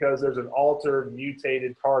 because there's an altered,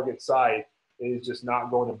 mutated target site, it is just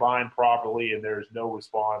not going to bind properly, and there's no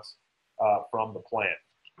response from the plant.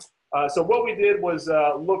 So what we did was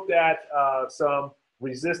looked at some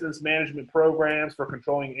resistance management programs for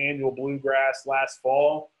controlling annual bluegrass last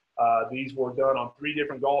fall. These were done on 3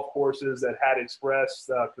 different golf courses that had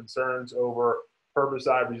expressed concerns over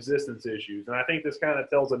herbicide resistance issues. And I think this kind of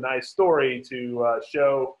tells a nice story to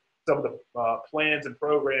show some of the plans and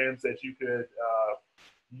programs that you could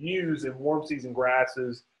use in warm season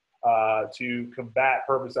grasses to combat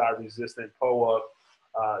herbicide resistant POA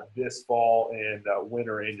this fall and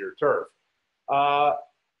winter in your turf.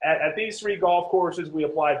 At these 3 golf courses, we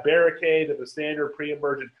applied Barricade at the standard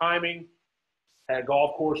pre-emergent timing. At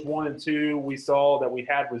golf course 1 and 2, we saw that we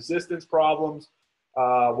had resistance problems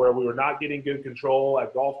where we were not getting good control.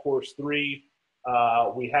 At golf course 3,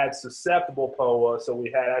 we had susceptible POA, so we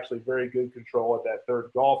had actually very good control at that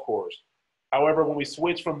 3rd golf course. However, when we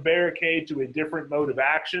switched from Barricade to a different mode of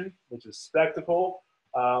action, which is Spectacle,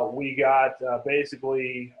 we got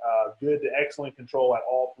basically good to excellent control at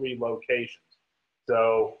all 3 locations.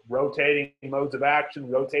 So rotating modes of action,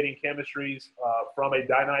 rotating chemistries from a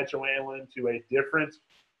dinitroaniline to a different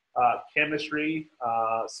chemistry,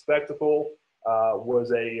 Spectacle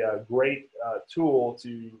was a great tool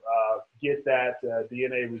to get that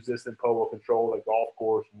DNA-resistant POA control at golf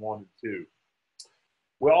course 1 and 2.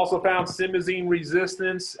 We also found simazine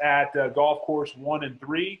resistance at golf course 1 and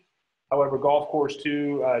 3. However, golf course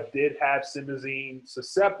 2 did have simazine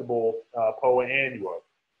susceptible POA annua.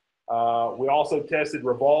 We also tested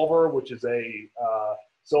Revolver, which is a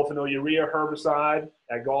sulfonylurea herbicide.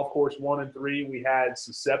 At golf course 1 and 3, we had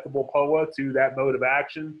susceptible POA to that mode of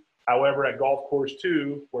action. However, at golf course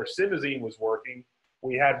 2, where simazine was working,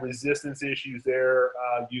 we had resistance issues there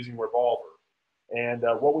using Revolver. And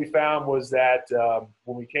what we found was that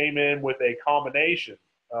when we came in with a combination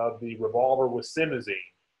of the Revolver with simazine,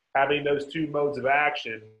 having those 2 modes of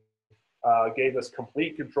action gave us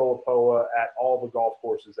complete control of POA at all the golf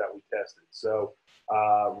courses that we tested. So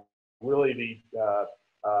really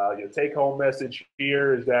the take-home message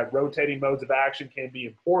here is that rotating modes of action can be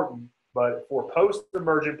important, but for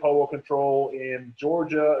post-emergent POA control in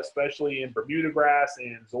Georgia, especially in Bermuda grass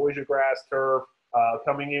and zoysia grass turf,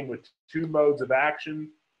 coming in with 2 modes of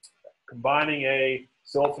action, combining a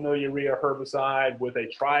sulfonylurea herbicide with a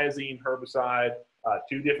triazine herbicide,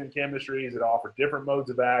 2 different chemistries that offer different modes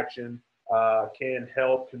of action, can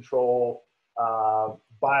help control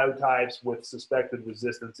biotypes with suspected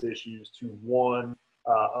resistance issues to one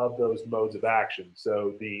of those modes of action.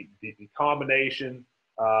 So the combination,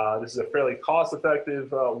 this is a fairly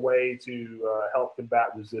cost-effective way to help combat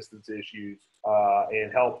resistance issues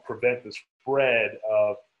and help prevent the spread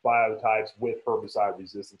of biotypes with herbicide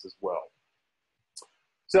resistance as well.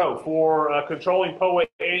 So for controlling POA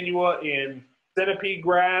annua in centipede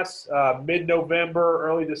grass, mid-November,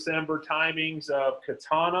 early December timings of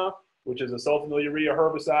Katana, which is a sulfonylurea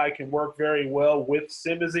herbicide, can work very well with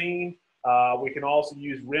simazine. We can also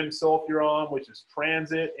use rimsulfuron, which is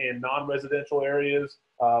transit in non-residential areas,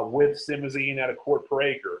 with simazine at 1 quart per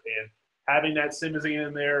acre. And having that simazine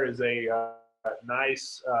in there is a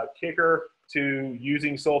nice kicker to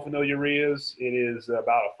using sulfonylureas. It is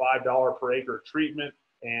about a $5 per acre treatment,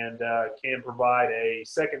 and can provide a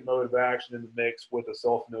second mode of action in the mix with a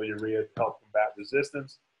sulfonylurea to help combat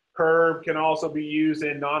resistance. Curb can also be used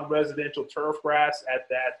in non-residential turf grass at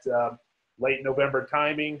that late November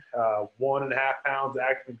timing. 1.5 pounds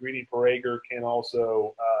active ingredient per acre can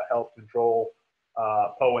also help control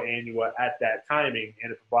POA annua at that timing,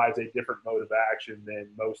 and it provides a different mode of action than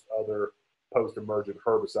most other post-emergent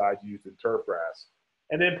herbicides used in turf grass.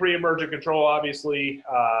 And then pre-emergent control, obviously,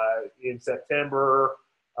 in September,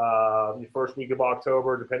 the first week of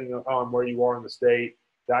October, depending on where you are in the state,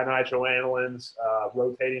 dinitroanilins,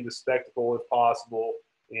 rotating the spectacle if possible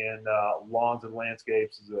in lawns and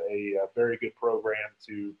landscapes is a very good program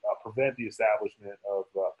to prevent the establishment of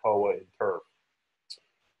POA in turf.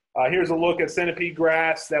 Here's a look at centipede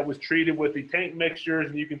grass that was treated with the tank mixtures,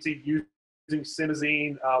 and you can see using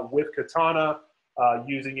simazine with Katana,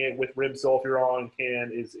 using it with rimsulfuron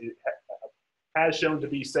has shown to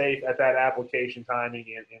be safe at that application timing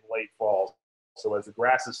in late fall. So as the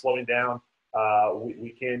grass is slowing down,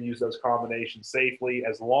 we can use those combinations safely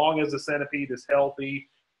as long as the centipede is healthy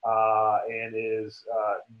and is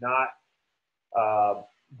not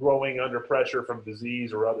growing under pressure from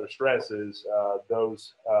disease or other stresses.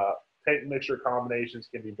 Those tank mixture combinations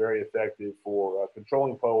can be very effective for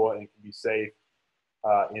controlling POA and can be safe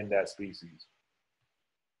in that species.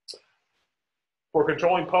 For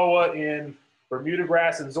controlling POA in Bermuda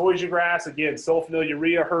grass and zoysia grass, again,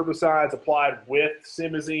 sulfonylurea herbicides applied with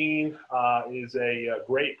simazine is a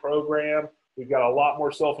great program. We've got a lot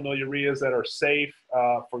more sulfonylureas that are safe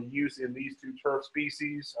for use in these two turf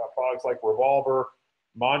species. Products like Revolver,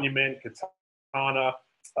 Monument, Katana,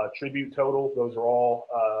 Tribute Total, those are all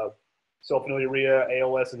sulfonylurea,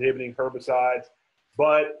 ALS inhibiting herbicides.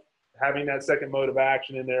 But having that second mode of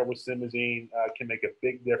action in there with simazine can make a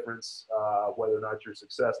big difference whether or not you're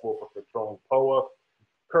successful for controlling POA.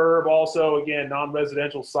 Curb also, again,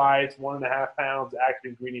 non-residential sites, 1.5 pounds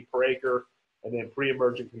active ingredient per acre, and then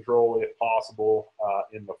pre-emergent control if possible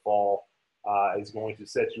in the fall is going to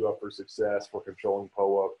set you up for success for controlling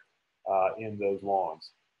POA in those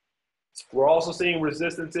lawns. We're also seeing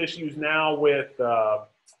resistance issues now with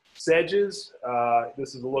sedges.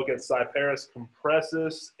 This is a look at Cyperus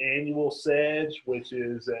compressus annual sedge, which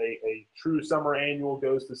is a true summer annual,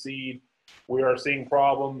 goes to seed. We are seeing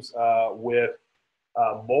problems with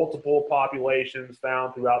multiple populations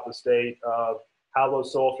found throughout the state of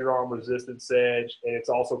halosulfuron resistant sedge, and it's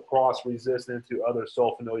also cross-resistant to other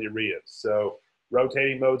sulfonylureas. So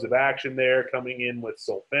rotating modes of action there, coming in with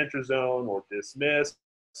sulfentrazone or dismiss.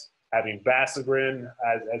 Having Basagrin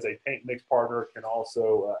as a tank mix partner can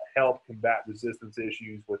also help combat resistance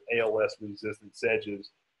issues with ALS-resistant sedges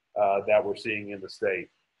that we're seeing in the state.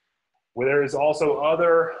 Where there is also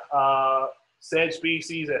other sedge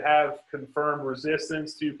species that have confirmed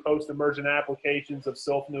resistance to post-emergent applications of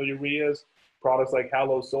sulfonylureas, products like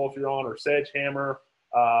halosulfuron or sedge hammer.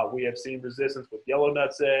 We have seen resistance with yellow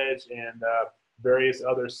nut sedge and various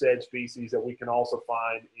other sedge species that we can also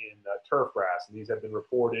find in turf grass, and these have been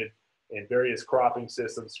reported in various cropping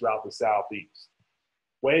systems throughout the southeast.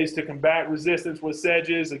 Ways to combat resistance with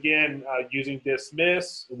sedges, again, using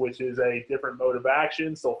dismiss, which is a different mode of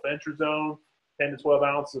action, sulfentrazone, 10 to 12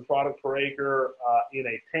 ounces of product per acre in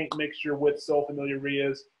a tank mixture with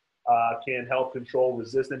sulfonylureas can help control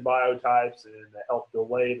resistant biotypes and help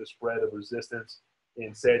delay the spread of resistance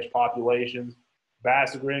in sedge populations.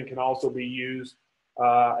 Basagrin can also be used.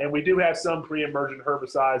 And we do have some pre-emergent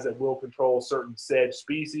herbicides that will control certain sedge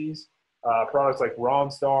species. Products like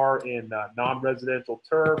Ronstar in non-residential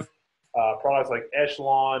turf, products like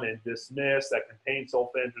Echelon and Dismiss that contain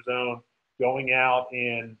sulfentrazone going out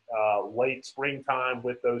in late springtime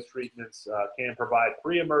with those treatments can provide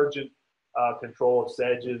pre-emergent control of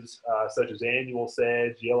sedges such as annual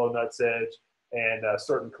sedge, yellow nut sedge, and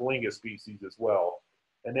certain Kalinga species as well.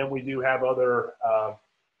 And then we do have other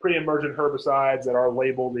pre-emergent herbicides that are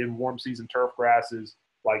labeled in warm season turf grasses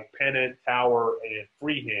like Pennant, Tower, and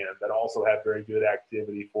Freehand that also have very good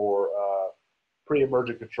activity for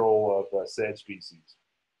pre-emergent control of sedge species.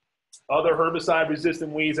 Other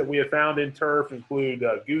herbicide-resistant weeds that we have found in turf include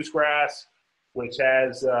goosegrass, which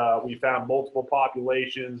has, we found multiple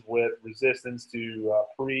populations with resistance to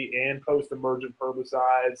pre- and post-emergent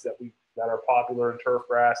herbicides that are popular in turf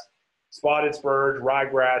grass. Spotted spurge,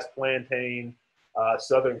 ryegrass, plantain,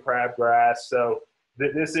 southern crabgrass. So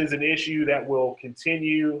this is an issue that will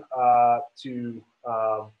continue to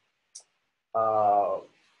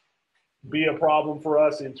be a problem for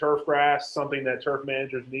us in turf grass. Something that turf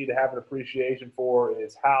managers need to have an appreciation for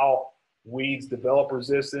is how weeds develop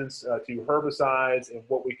resistance to herbicides and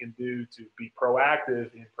what we can do to be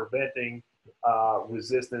proactive in preventing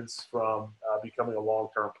resistance from becoming a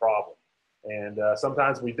long-term problem. And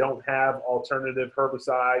sometimes we don't have alternative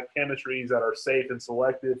herbicide chemistries that are safe and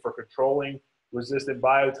selective for controlling resistant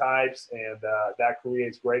biotypes, and that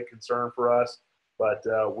creates great concern for us. But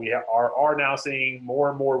we are now seeing more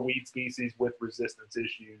and more weed species with resistance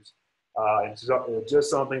issues. And so just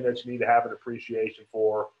something that you need to have an appreciation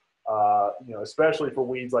for, you know, especially for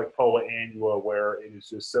weeds like Poa annua, where it is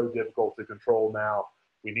just so difficult to control now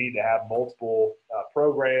we need to have multiple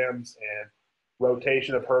programs and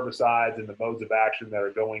rotation of herbicides and the modes of action that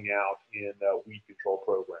are going out in weed control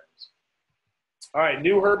programs. All right,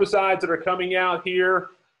 new herbicides that are coming out here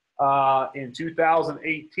in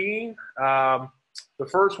 2018. The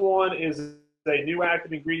first one is a new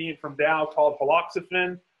active ingredient from Dow called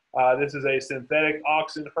haloxafen. This is a synthetic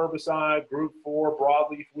auxin herbicide, group 4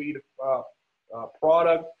 broadleaf weed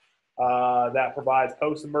product that provides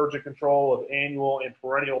post-emergent control of annual and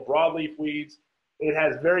perennial broadleaf weeds. It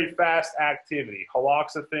has very fast activity.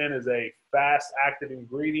 Haloxafen is a fast active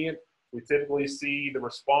ingredient. We typically see the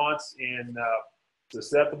response in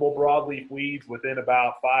susceptible broadleaf weeds within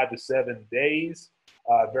about 5 to 7 days.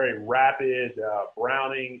 Very rapid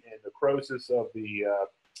browning and necrosis of the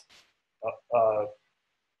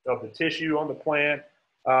tissue on the plant.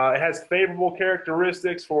 It has favorable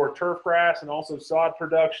characteristics for turf grass and also sod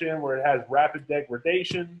production, where it has rapid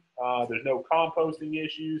degradation. There's no composting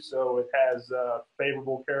issues, so it has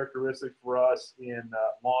favorable characteristics for us in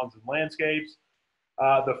lawns and landscapes.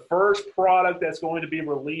 The first product that's going to be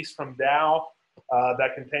released from Dow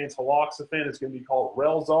that contains haloxafen is going to be called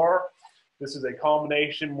Relzar. This is a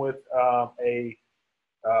combination with a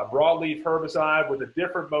broadleaf herbicide with a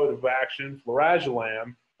different mode of action,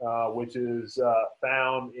 fluorogalam, which is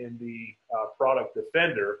found in the product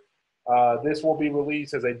Defender. This will be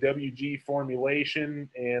released as a WG formulation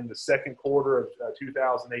in the second quarter of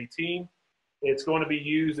 2018. It's going to be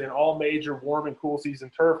used in all major warm and cool season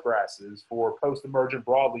turf grasses for post-emergent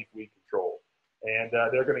broadleaf weed control. And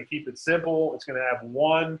they're going to keep it simple. It's going to have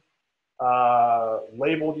one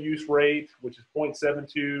labeled use rate, which is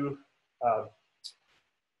 0.72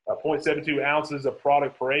 ounces of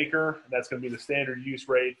product per acre. That's going to be the standard use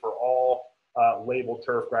rate for all labeled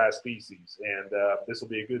turf grass species. And this will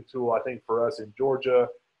be a good tool, I think, for us in Georgia,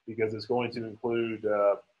 because it's going to include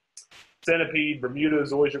centipede, Bermuda,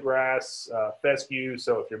 zoysia grass, fescue.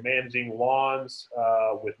 So if you're managing lawns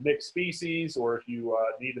with mixed species, or if you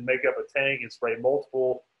need to make up a tank and spray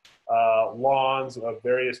multiple lawns of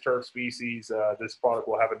various turf species, this product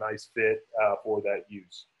will have a nice fit for that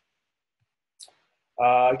use.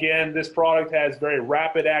 Again, this product has very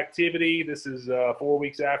rapid activity. This is 4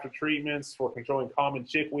 weeks after treatments for controlling common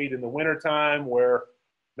chickweed in the wintertime, where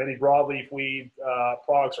many broadleaf weed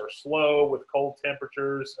products are slow with cold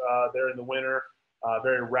temperatures there in the winter.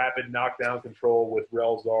 Very rapid knockdown control with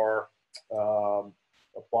Relzar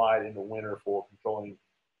applied in the winter for controlling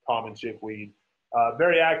common chickweed.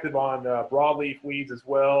 Very active on broadleaf weeds as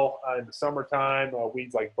well in the summertime,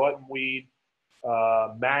 weeds like buttonweed,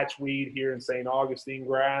 matchweed here in St. Augustine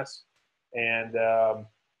grass. And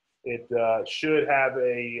it should have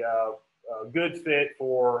a good fit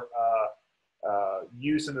for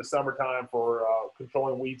use in the summertime for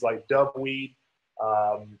controlling weeds like doveweed.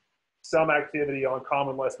 Some activity on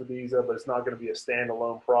common Lespedeza, but it's not going to be a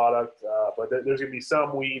standalone product. But there's going to be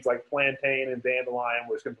some weeds like plantain and dandelion,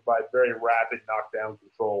 which can provide very rapid knockdown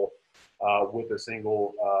control with a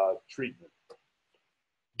single treatment.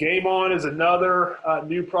 Game On is another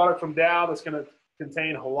new product from Dow that's going to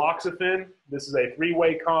contain haloxafen. This is a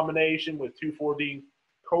 3-way combination with 2,4-D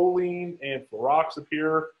choline and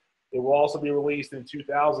fluroxapure. It will also be released in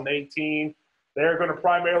 2018. They're going to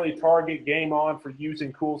primarily target Game On for use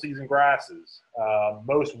in cool season grasses.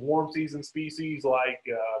 Most warm season species like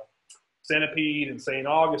centipede and St.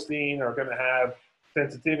 Augustine are going to have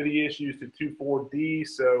sensitivity issues to 2,4-D,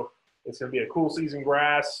 so it's going to be a cool season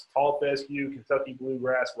grass, tall fescue, Kentucky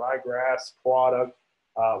bluegrass, ryegrass product.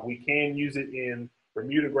 We can use it in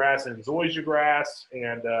Bermuda grass and zoysia grass,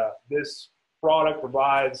 and this product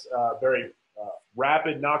provides very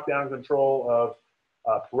rapid knockdown control of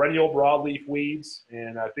perennial broadleaf weeds,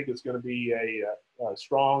 and I think it's going to be a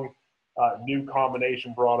strong new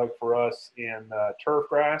combination product for us in turf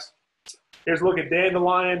grass. Here's a look at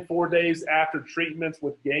dandelion 4 days after treatments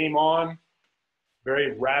with Game On.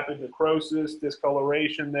 Very rapid necrosis,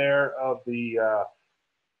 discoloration there of the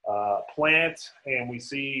plant, and we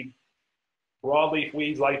see broadleaf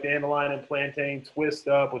weeds like dandelion and plantain twist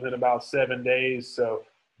up within about 7 days. So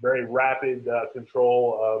very rapid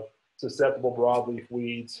control of susceptible broadleaf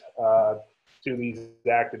weeds to these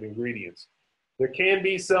active ingredients. There can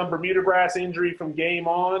be some Bermuda grass injury from Game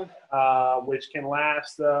On, which can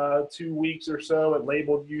last 2 weeks or so at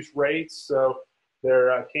labeled use rates. So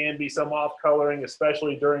there can be some off coloring,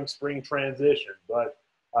 especially during spring transition. But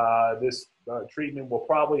this treatment will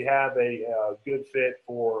probably have a good fit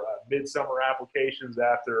for midsummer applications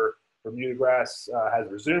after Bermuda grass has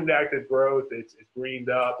resumed active growth. It's greened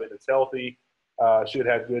up and it's healthy. Should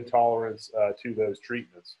have good tolerance to those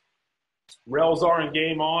treatments. Relzar and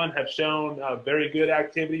Game On have shown very good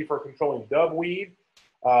activity for controlling doveweed.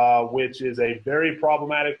 which is a very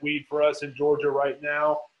problematic weed for us in Georgia right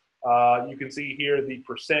now. You can see here the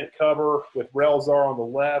percent cover with Relzar on the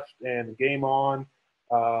left and Game On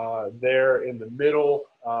there in the middle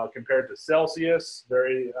compared to Celsius.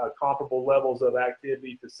 Very comparable levels of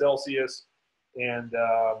activity to Celsius, and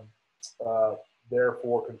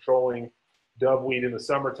therefore controlling doveweed in the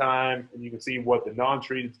summertime. And you can see what the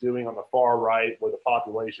non-treated is doing on the far right, where the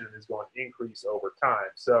population is going to increase over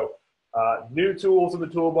time. So new tools in the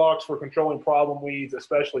toolbox for controlling problem weeds,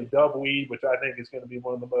 especially doveweed, which I think is going to be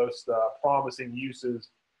one of the most promising uses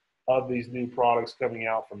of these new products coming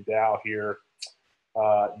out from Dow here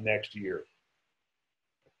next year.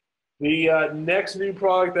 The next new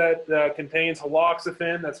product that contains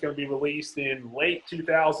haloxifin that's going to be released in late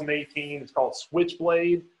 2018 is called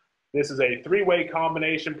Switchblade. This is a three-way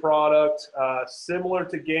combination product similar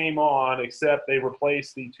to Game On, except they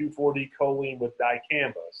replaced the 2,4-D choline with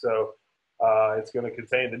dicamba. So it's going to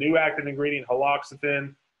contain the new active ingredient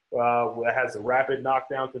haloxifin. It has the rapid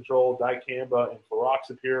knockdown control, dicamba, and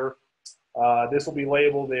fluroxapyr. This will be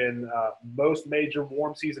labeled in most major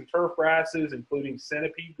warm season turf grasses, including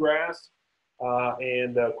centipede grass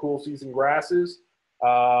and cool season grasses.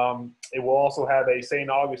 It will also have a St.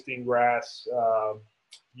 Augustine grass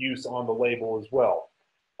use on the label as well.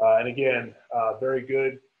 And again, very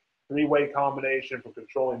good three-way combination for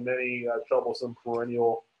controlling many troublesome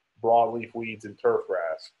perennial broadleaf weeds and turf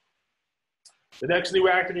grass. The next new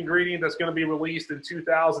active ingredient that's going to be released in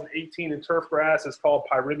 2018 in turf grass is called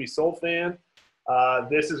pyrimisulfan.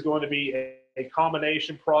 This is going to be a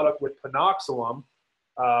combination product with pinoxylum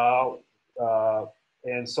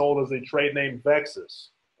and sold as the trade name Vexus.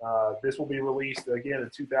 This will be released again in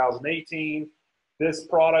 2018. This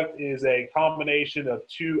product is a combination of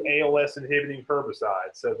two ALS inhibiting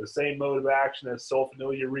herbicides, so the same mode of action as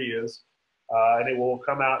sulfonylureas, and it will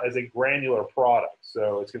come out as a granular product.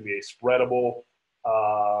 So it's going to be a spreadable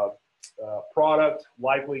product,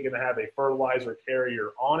 likely going to have a fertilizer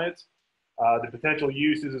carrier on it. The potential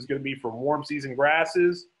uses is going to be for warm season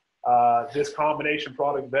grasses. This combination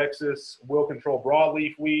product, Vexus, will control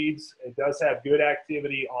broadleaf weeds. It does have good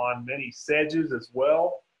activity on many sedges as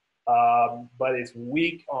well, but it's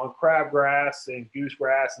weak on crabgrass and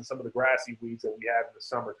goosegrass and some of the grassy weeds that we have in the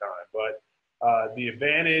summertime. But the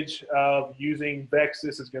advantage of using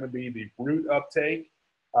Vexus is going to be the root uptake.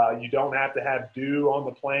 You don't have to have dew on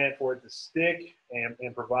the plant for it to stick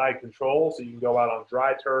and provide control. So you can go out on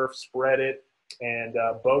dry turf, spread it, and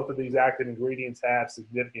both of these active ingredients have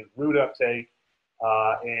significant root uptake,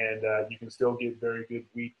 and you can still get very good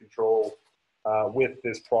weed control with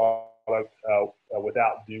this product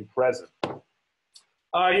without dew present.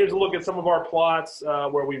 Here's a look at some of our plots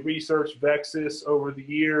where we researched Vexus over the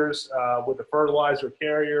years with the fertilizer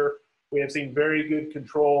carrier. We have seen very good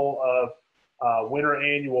control of winter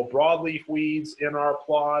annual broadleaf weeds in our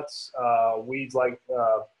plots, weeds like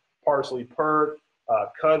parsley pert,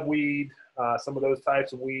 cudweed, some of those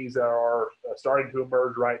types of weeds that are starting to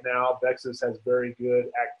emerge right now. Vexus has very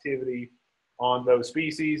good activity on those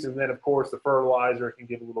species. And then, of course, the fertilizer can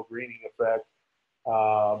give a little greening effect,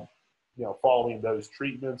 following those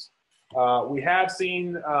treatments. We have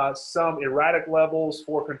seen some erratic levels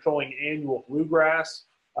for controlling annual bluegrass.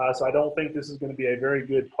 So I don't think this is going to be a very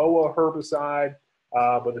good POA herbicide,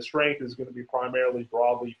 but the strength is going to be primarily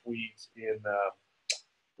broadleaf weeds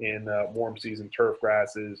in warm season turf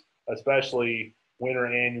grasses, especially winter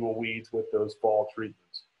annual weeds with those fall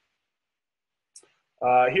treatments.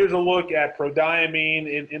 Here's a look at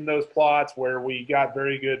prodiamine in those plots where we got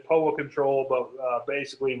very good POA control, but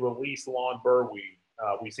basically released lawn burrweed.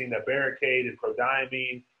 We've seen that barricade and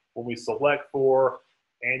prodiamine, when we select for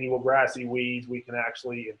annual grassy weeds, we can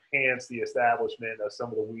actually enhance the establishment of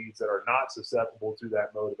some of the weeds that are not susceptible to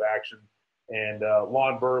that mode of action. And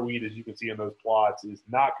lawn burrweed, as you can see in those plots, is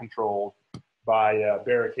not controlled by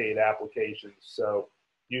barricade applications. So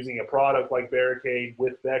using a product like barricade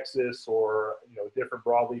with Vexus or different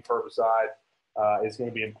broadleaf herbicide is going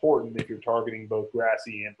to be important if you're targeting both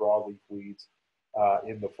grassy and broadleaf weeds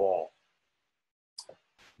in the fall.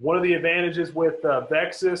 One of the advantages with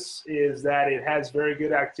Vexus is that it has very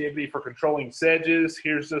good activity for controlling sedges.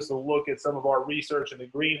 Here's just a look at some of our research in the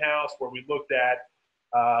greenhouse where we looked at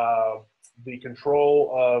the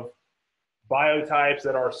control of biotypes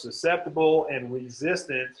that are susceptible and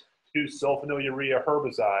resistant to sulfonylurea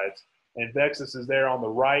herbicides. And Vexus is there on the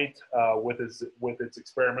right with its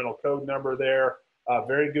experimental code number there.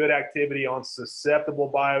 Very good activity on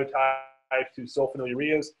susceptible biotypes to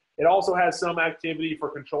sulfonylureas. It also has some activity for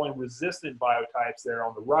controlling resistant biotypes there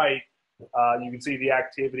on the right. You can see the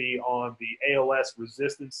activity on the ALS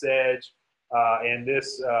resistant sedge And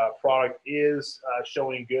this product is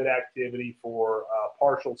showing good activity for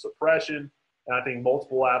partial suppression. And I think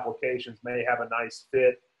multiple applications may have a nice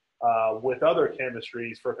fit with other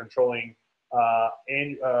chemistries for controlling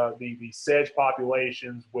the sedge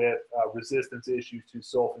populations with resistance issues to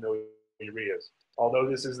sulfonylureas. Although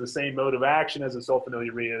this is the same mode of action as the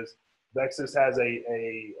sulfonylureas, Vexus has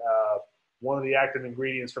one of the active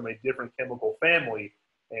ingredients from a different chemical family,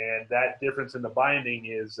 and that difference in the binding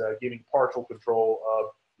is giving partial control of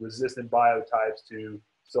resistant biotypes to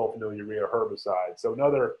sulfonylurea herbicide. So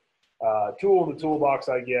another tool in the toolbox,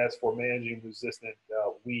 I guess, for managing resistant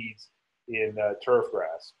weeds in turf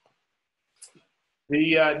grass.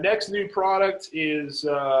 The next new product is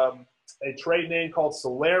a trade name called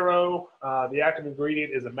Solero. The active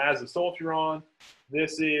ingredient is a mazosulfuron.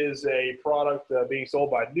 This is a product being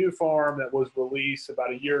sold by New Farm that was released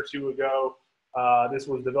about a year or two ago. This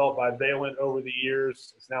was developed by Valent over the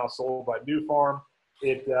years. It's now sold by New Farm.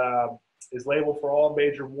 It is labeled for all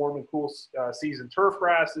major warm and cool season turf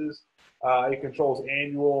grasses. It controls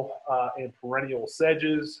annual and perennial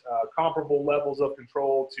sedges, comparable levels of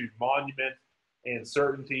control to Monument and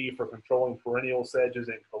Certainty for controlling perennial sedges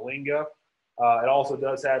and Kalinga. It also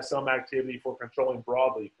does have some activity for controlling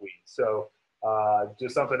broadleaf weeds. So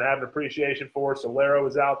just something to have an appreciation for. Solero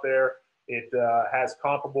is out there. It has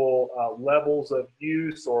comparable levels of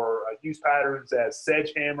use or use patterns as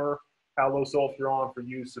Sedgehammer, halosulfuron for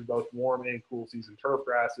use in both warm and cool season turf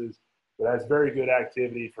grasses. It has very good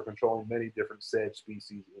activity for controlling many different sedge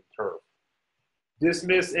species in turf.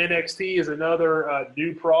 Dismiss NXT is another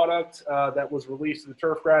new product that was released to the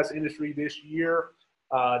turf grass industry this year.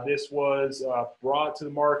 This was brought to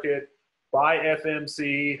the market by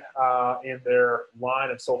FMC in their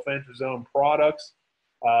line of sulfentrazone products.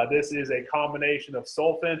 This is a combination of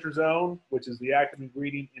sulfentrazone, which is the active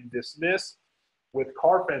ingredient in Dismiss, with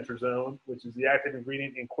carfentrazone, which is the active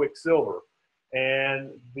ingredient in Quicksilver.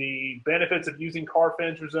 And the benefits of using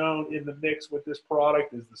carfentrazone in the mix with this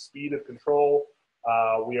product is the speed of control.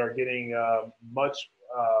 We are getting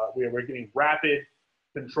we're getting rapid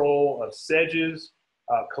control of sedges.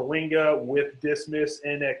 Kalinga with Dismiss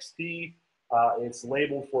NXT. It's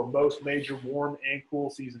labeled for most major warm and cool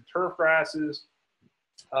season turf grasses.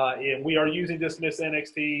 And we are using Dismiss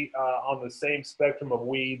NXT on the same spectrum of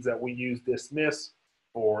weeds that we use Dismiss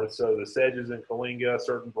for. So the sedges and Kalinga,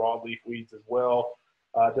 certain broadleaf weeds as well.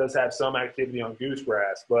 It does have some activity on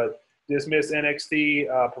goosegrass, but Dismiss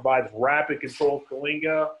NXT provides rapid control of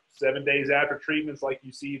Kalinga 7 days after treatments like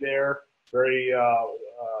you see there. Very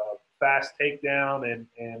fast takedown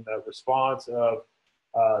and response of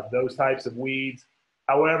those types of weeds.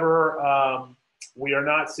 However, we are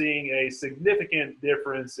not seeing a significant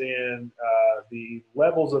difference in the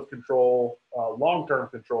levels of control, long-term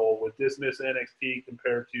control with Dismiss NXT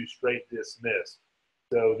compared to straight Dismiss.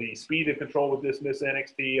 So the speed of control with Dismiss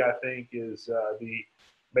NXT, I think, is the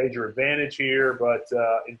major advantage here. But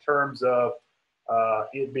in terms of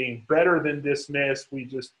it being better than Dismiss, we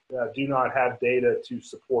just do not have data to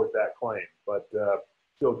support that claim. But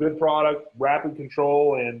still a good product, rapid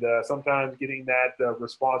control, and sometimes getting that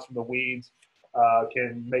response from the weeds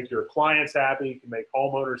can make your clients happy, can make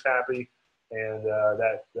homeowners happy, and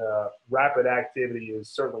that rapid activity is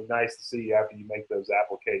certainly nice to see after you make those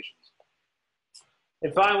applications.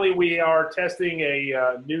 And finally, we are testing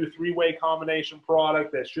a new three-way combination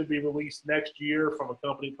product that should be released next year from a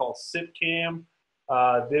company called SipCam.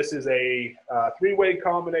 This is a three-way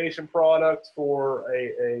combination product for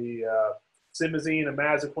a simazine,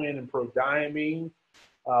 imazaquin, and prodiamine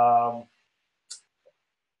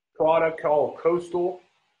product called Coastal.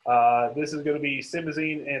 This is going to be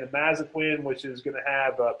simazine and imazaquin, which is going to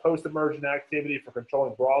have post-emergent activity for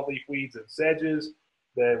controlling broadleaf weeds and sedges.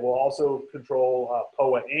 That will also control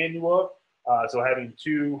POA annua. So having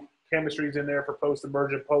two chemistries in there for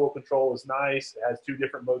post-emergent POA control is nice. It has two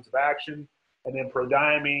different modes of action. And then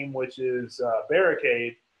prodiamine, which is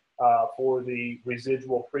barricade for the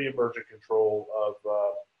residual pre-emergent control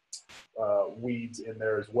of weeds in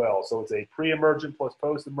there as well. So it's a pre-emergent plus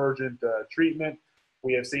post-emergent treatment.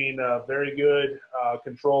 We have seen very good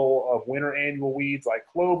control of winter annual weeds like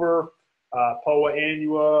clover, POA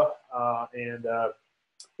annua, and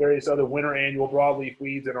various other winter annual broadleaf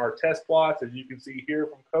weeds in our test plots, as you can see here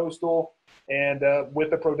from Coastal. And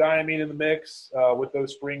with the prodiamine in the mix, with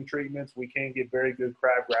those spring treatments, we can get very good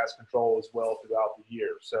crabgrass control as well throughout the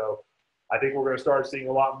year. So I think we're going to start seeing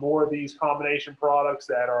a lot more of these combination products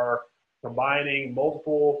that are combining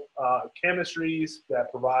multiple chemistries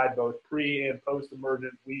that provide both pre and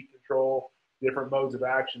post-emergent weed control, different modes of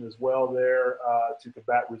action as well there to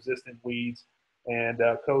combat resistant weeds. And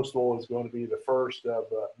coastal is going to be the first of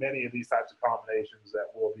many of these types of combinations that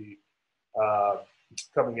will be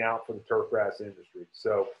coming out for the turfgrass industry.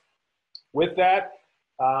 So with that,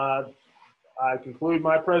 I conclude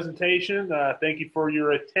my presentation. Thank you for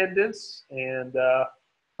your attendance, and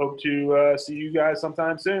hope to see you guys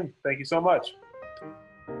sometime soon. Thank you so much.